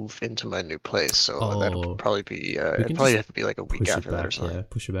move into my new place, so that'll probably be can it'd probably just have to be like a week push it after that or back. something. Yeah,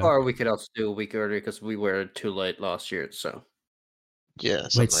 push it back. Or we could also do a week earlier because we were too late last year. So Yeah,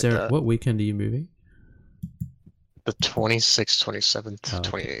 something Wait, like Sarah, that. what weekend are you moving? The 26th, 27th, Oh,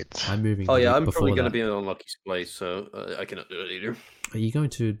 okay. 28th. I'm moving. oh the yeah, week I'm before probably gonna that. be in Unlucky's place, so I cannot do it either. Are you going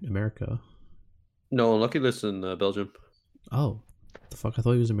to America? No, Unlucky lives in Belgium. Oh, the fuck! I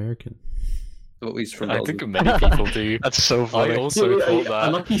thought he was American. Oh, he's from I Belgium. think many people do. That's so I funny. also thought that.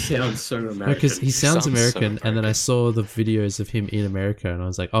 Unlucky sounds so American. Because he sounds sounds so American, and then I American. saw the videos of him in America, and I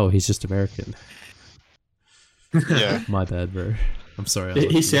was like, oh, he's just American. Yeah. My bad, bro. I'm sorry. He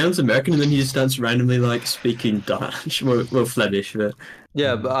Unlucky. sounds American, and then he just starts randomly like speaking Dutch, well Flemish, but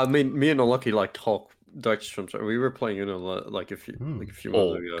Yeah, but I mean, me and Unlucky like talk Dutch from. We were playing, like a few months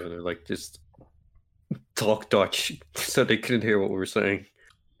ago, and they're like just talk Dutch, so they couldn't hear what we were saying.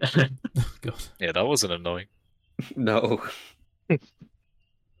 God. Yeah, that wasn't annoying. No.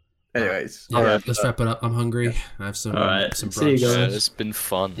 Anyways, Yeah, Alright. let's wrap it up. I'm hungry. I have some Alright, some see you brunch. guys. Yeah, it's been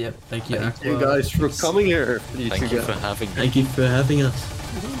fun. Yep. Thank you, thank Aqua. you guys for coming here. Thank you for having me. thank you for having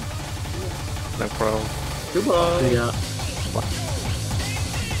us. No problem. Goodbye. See ya.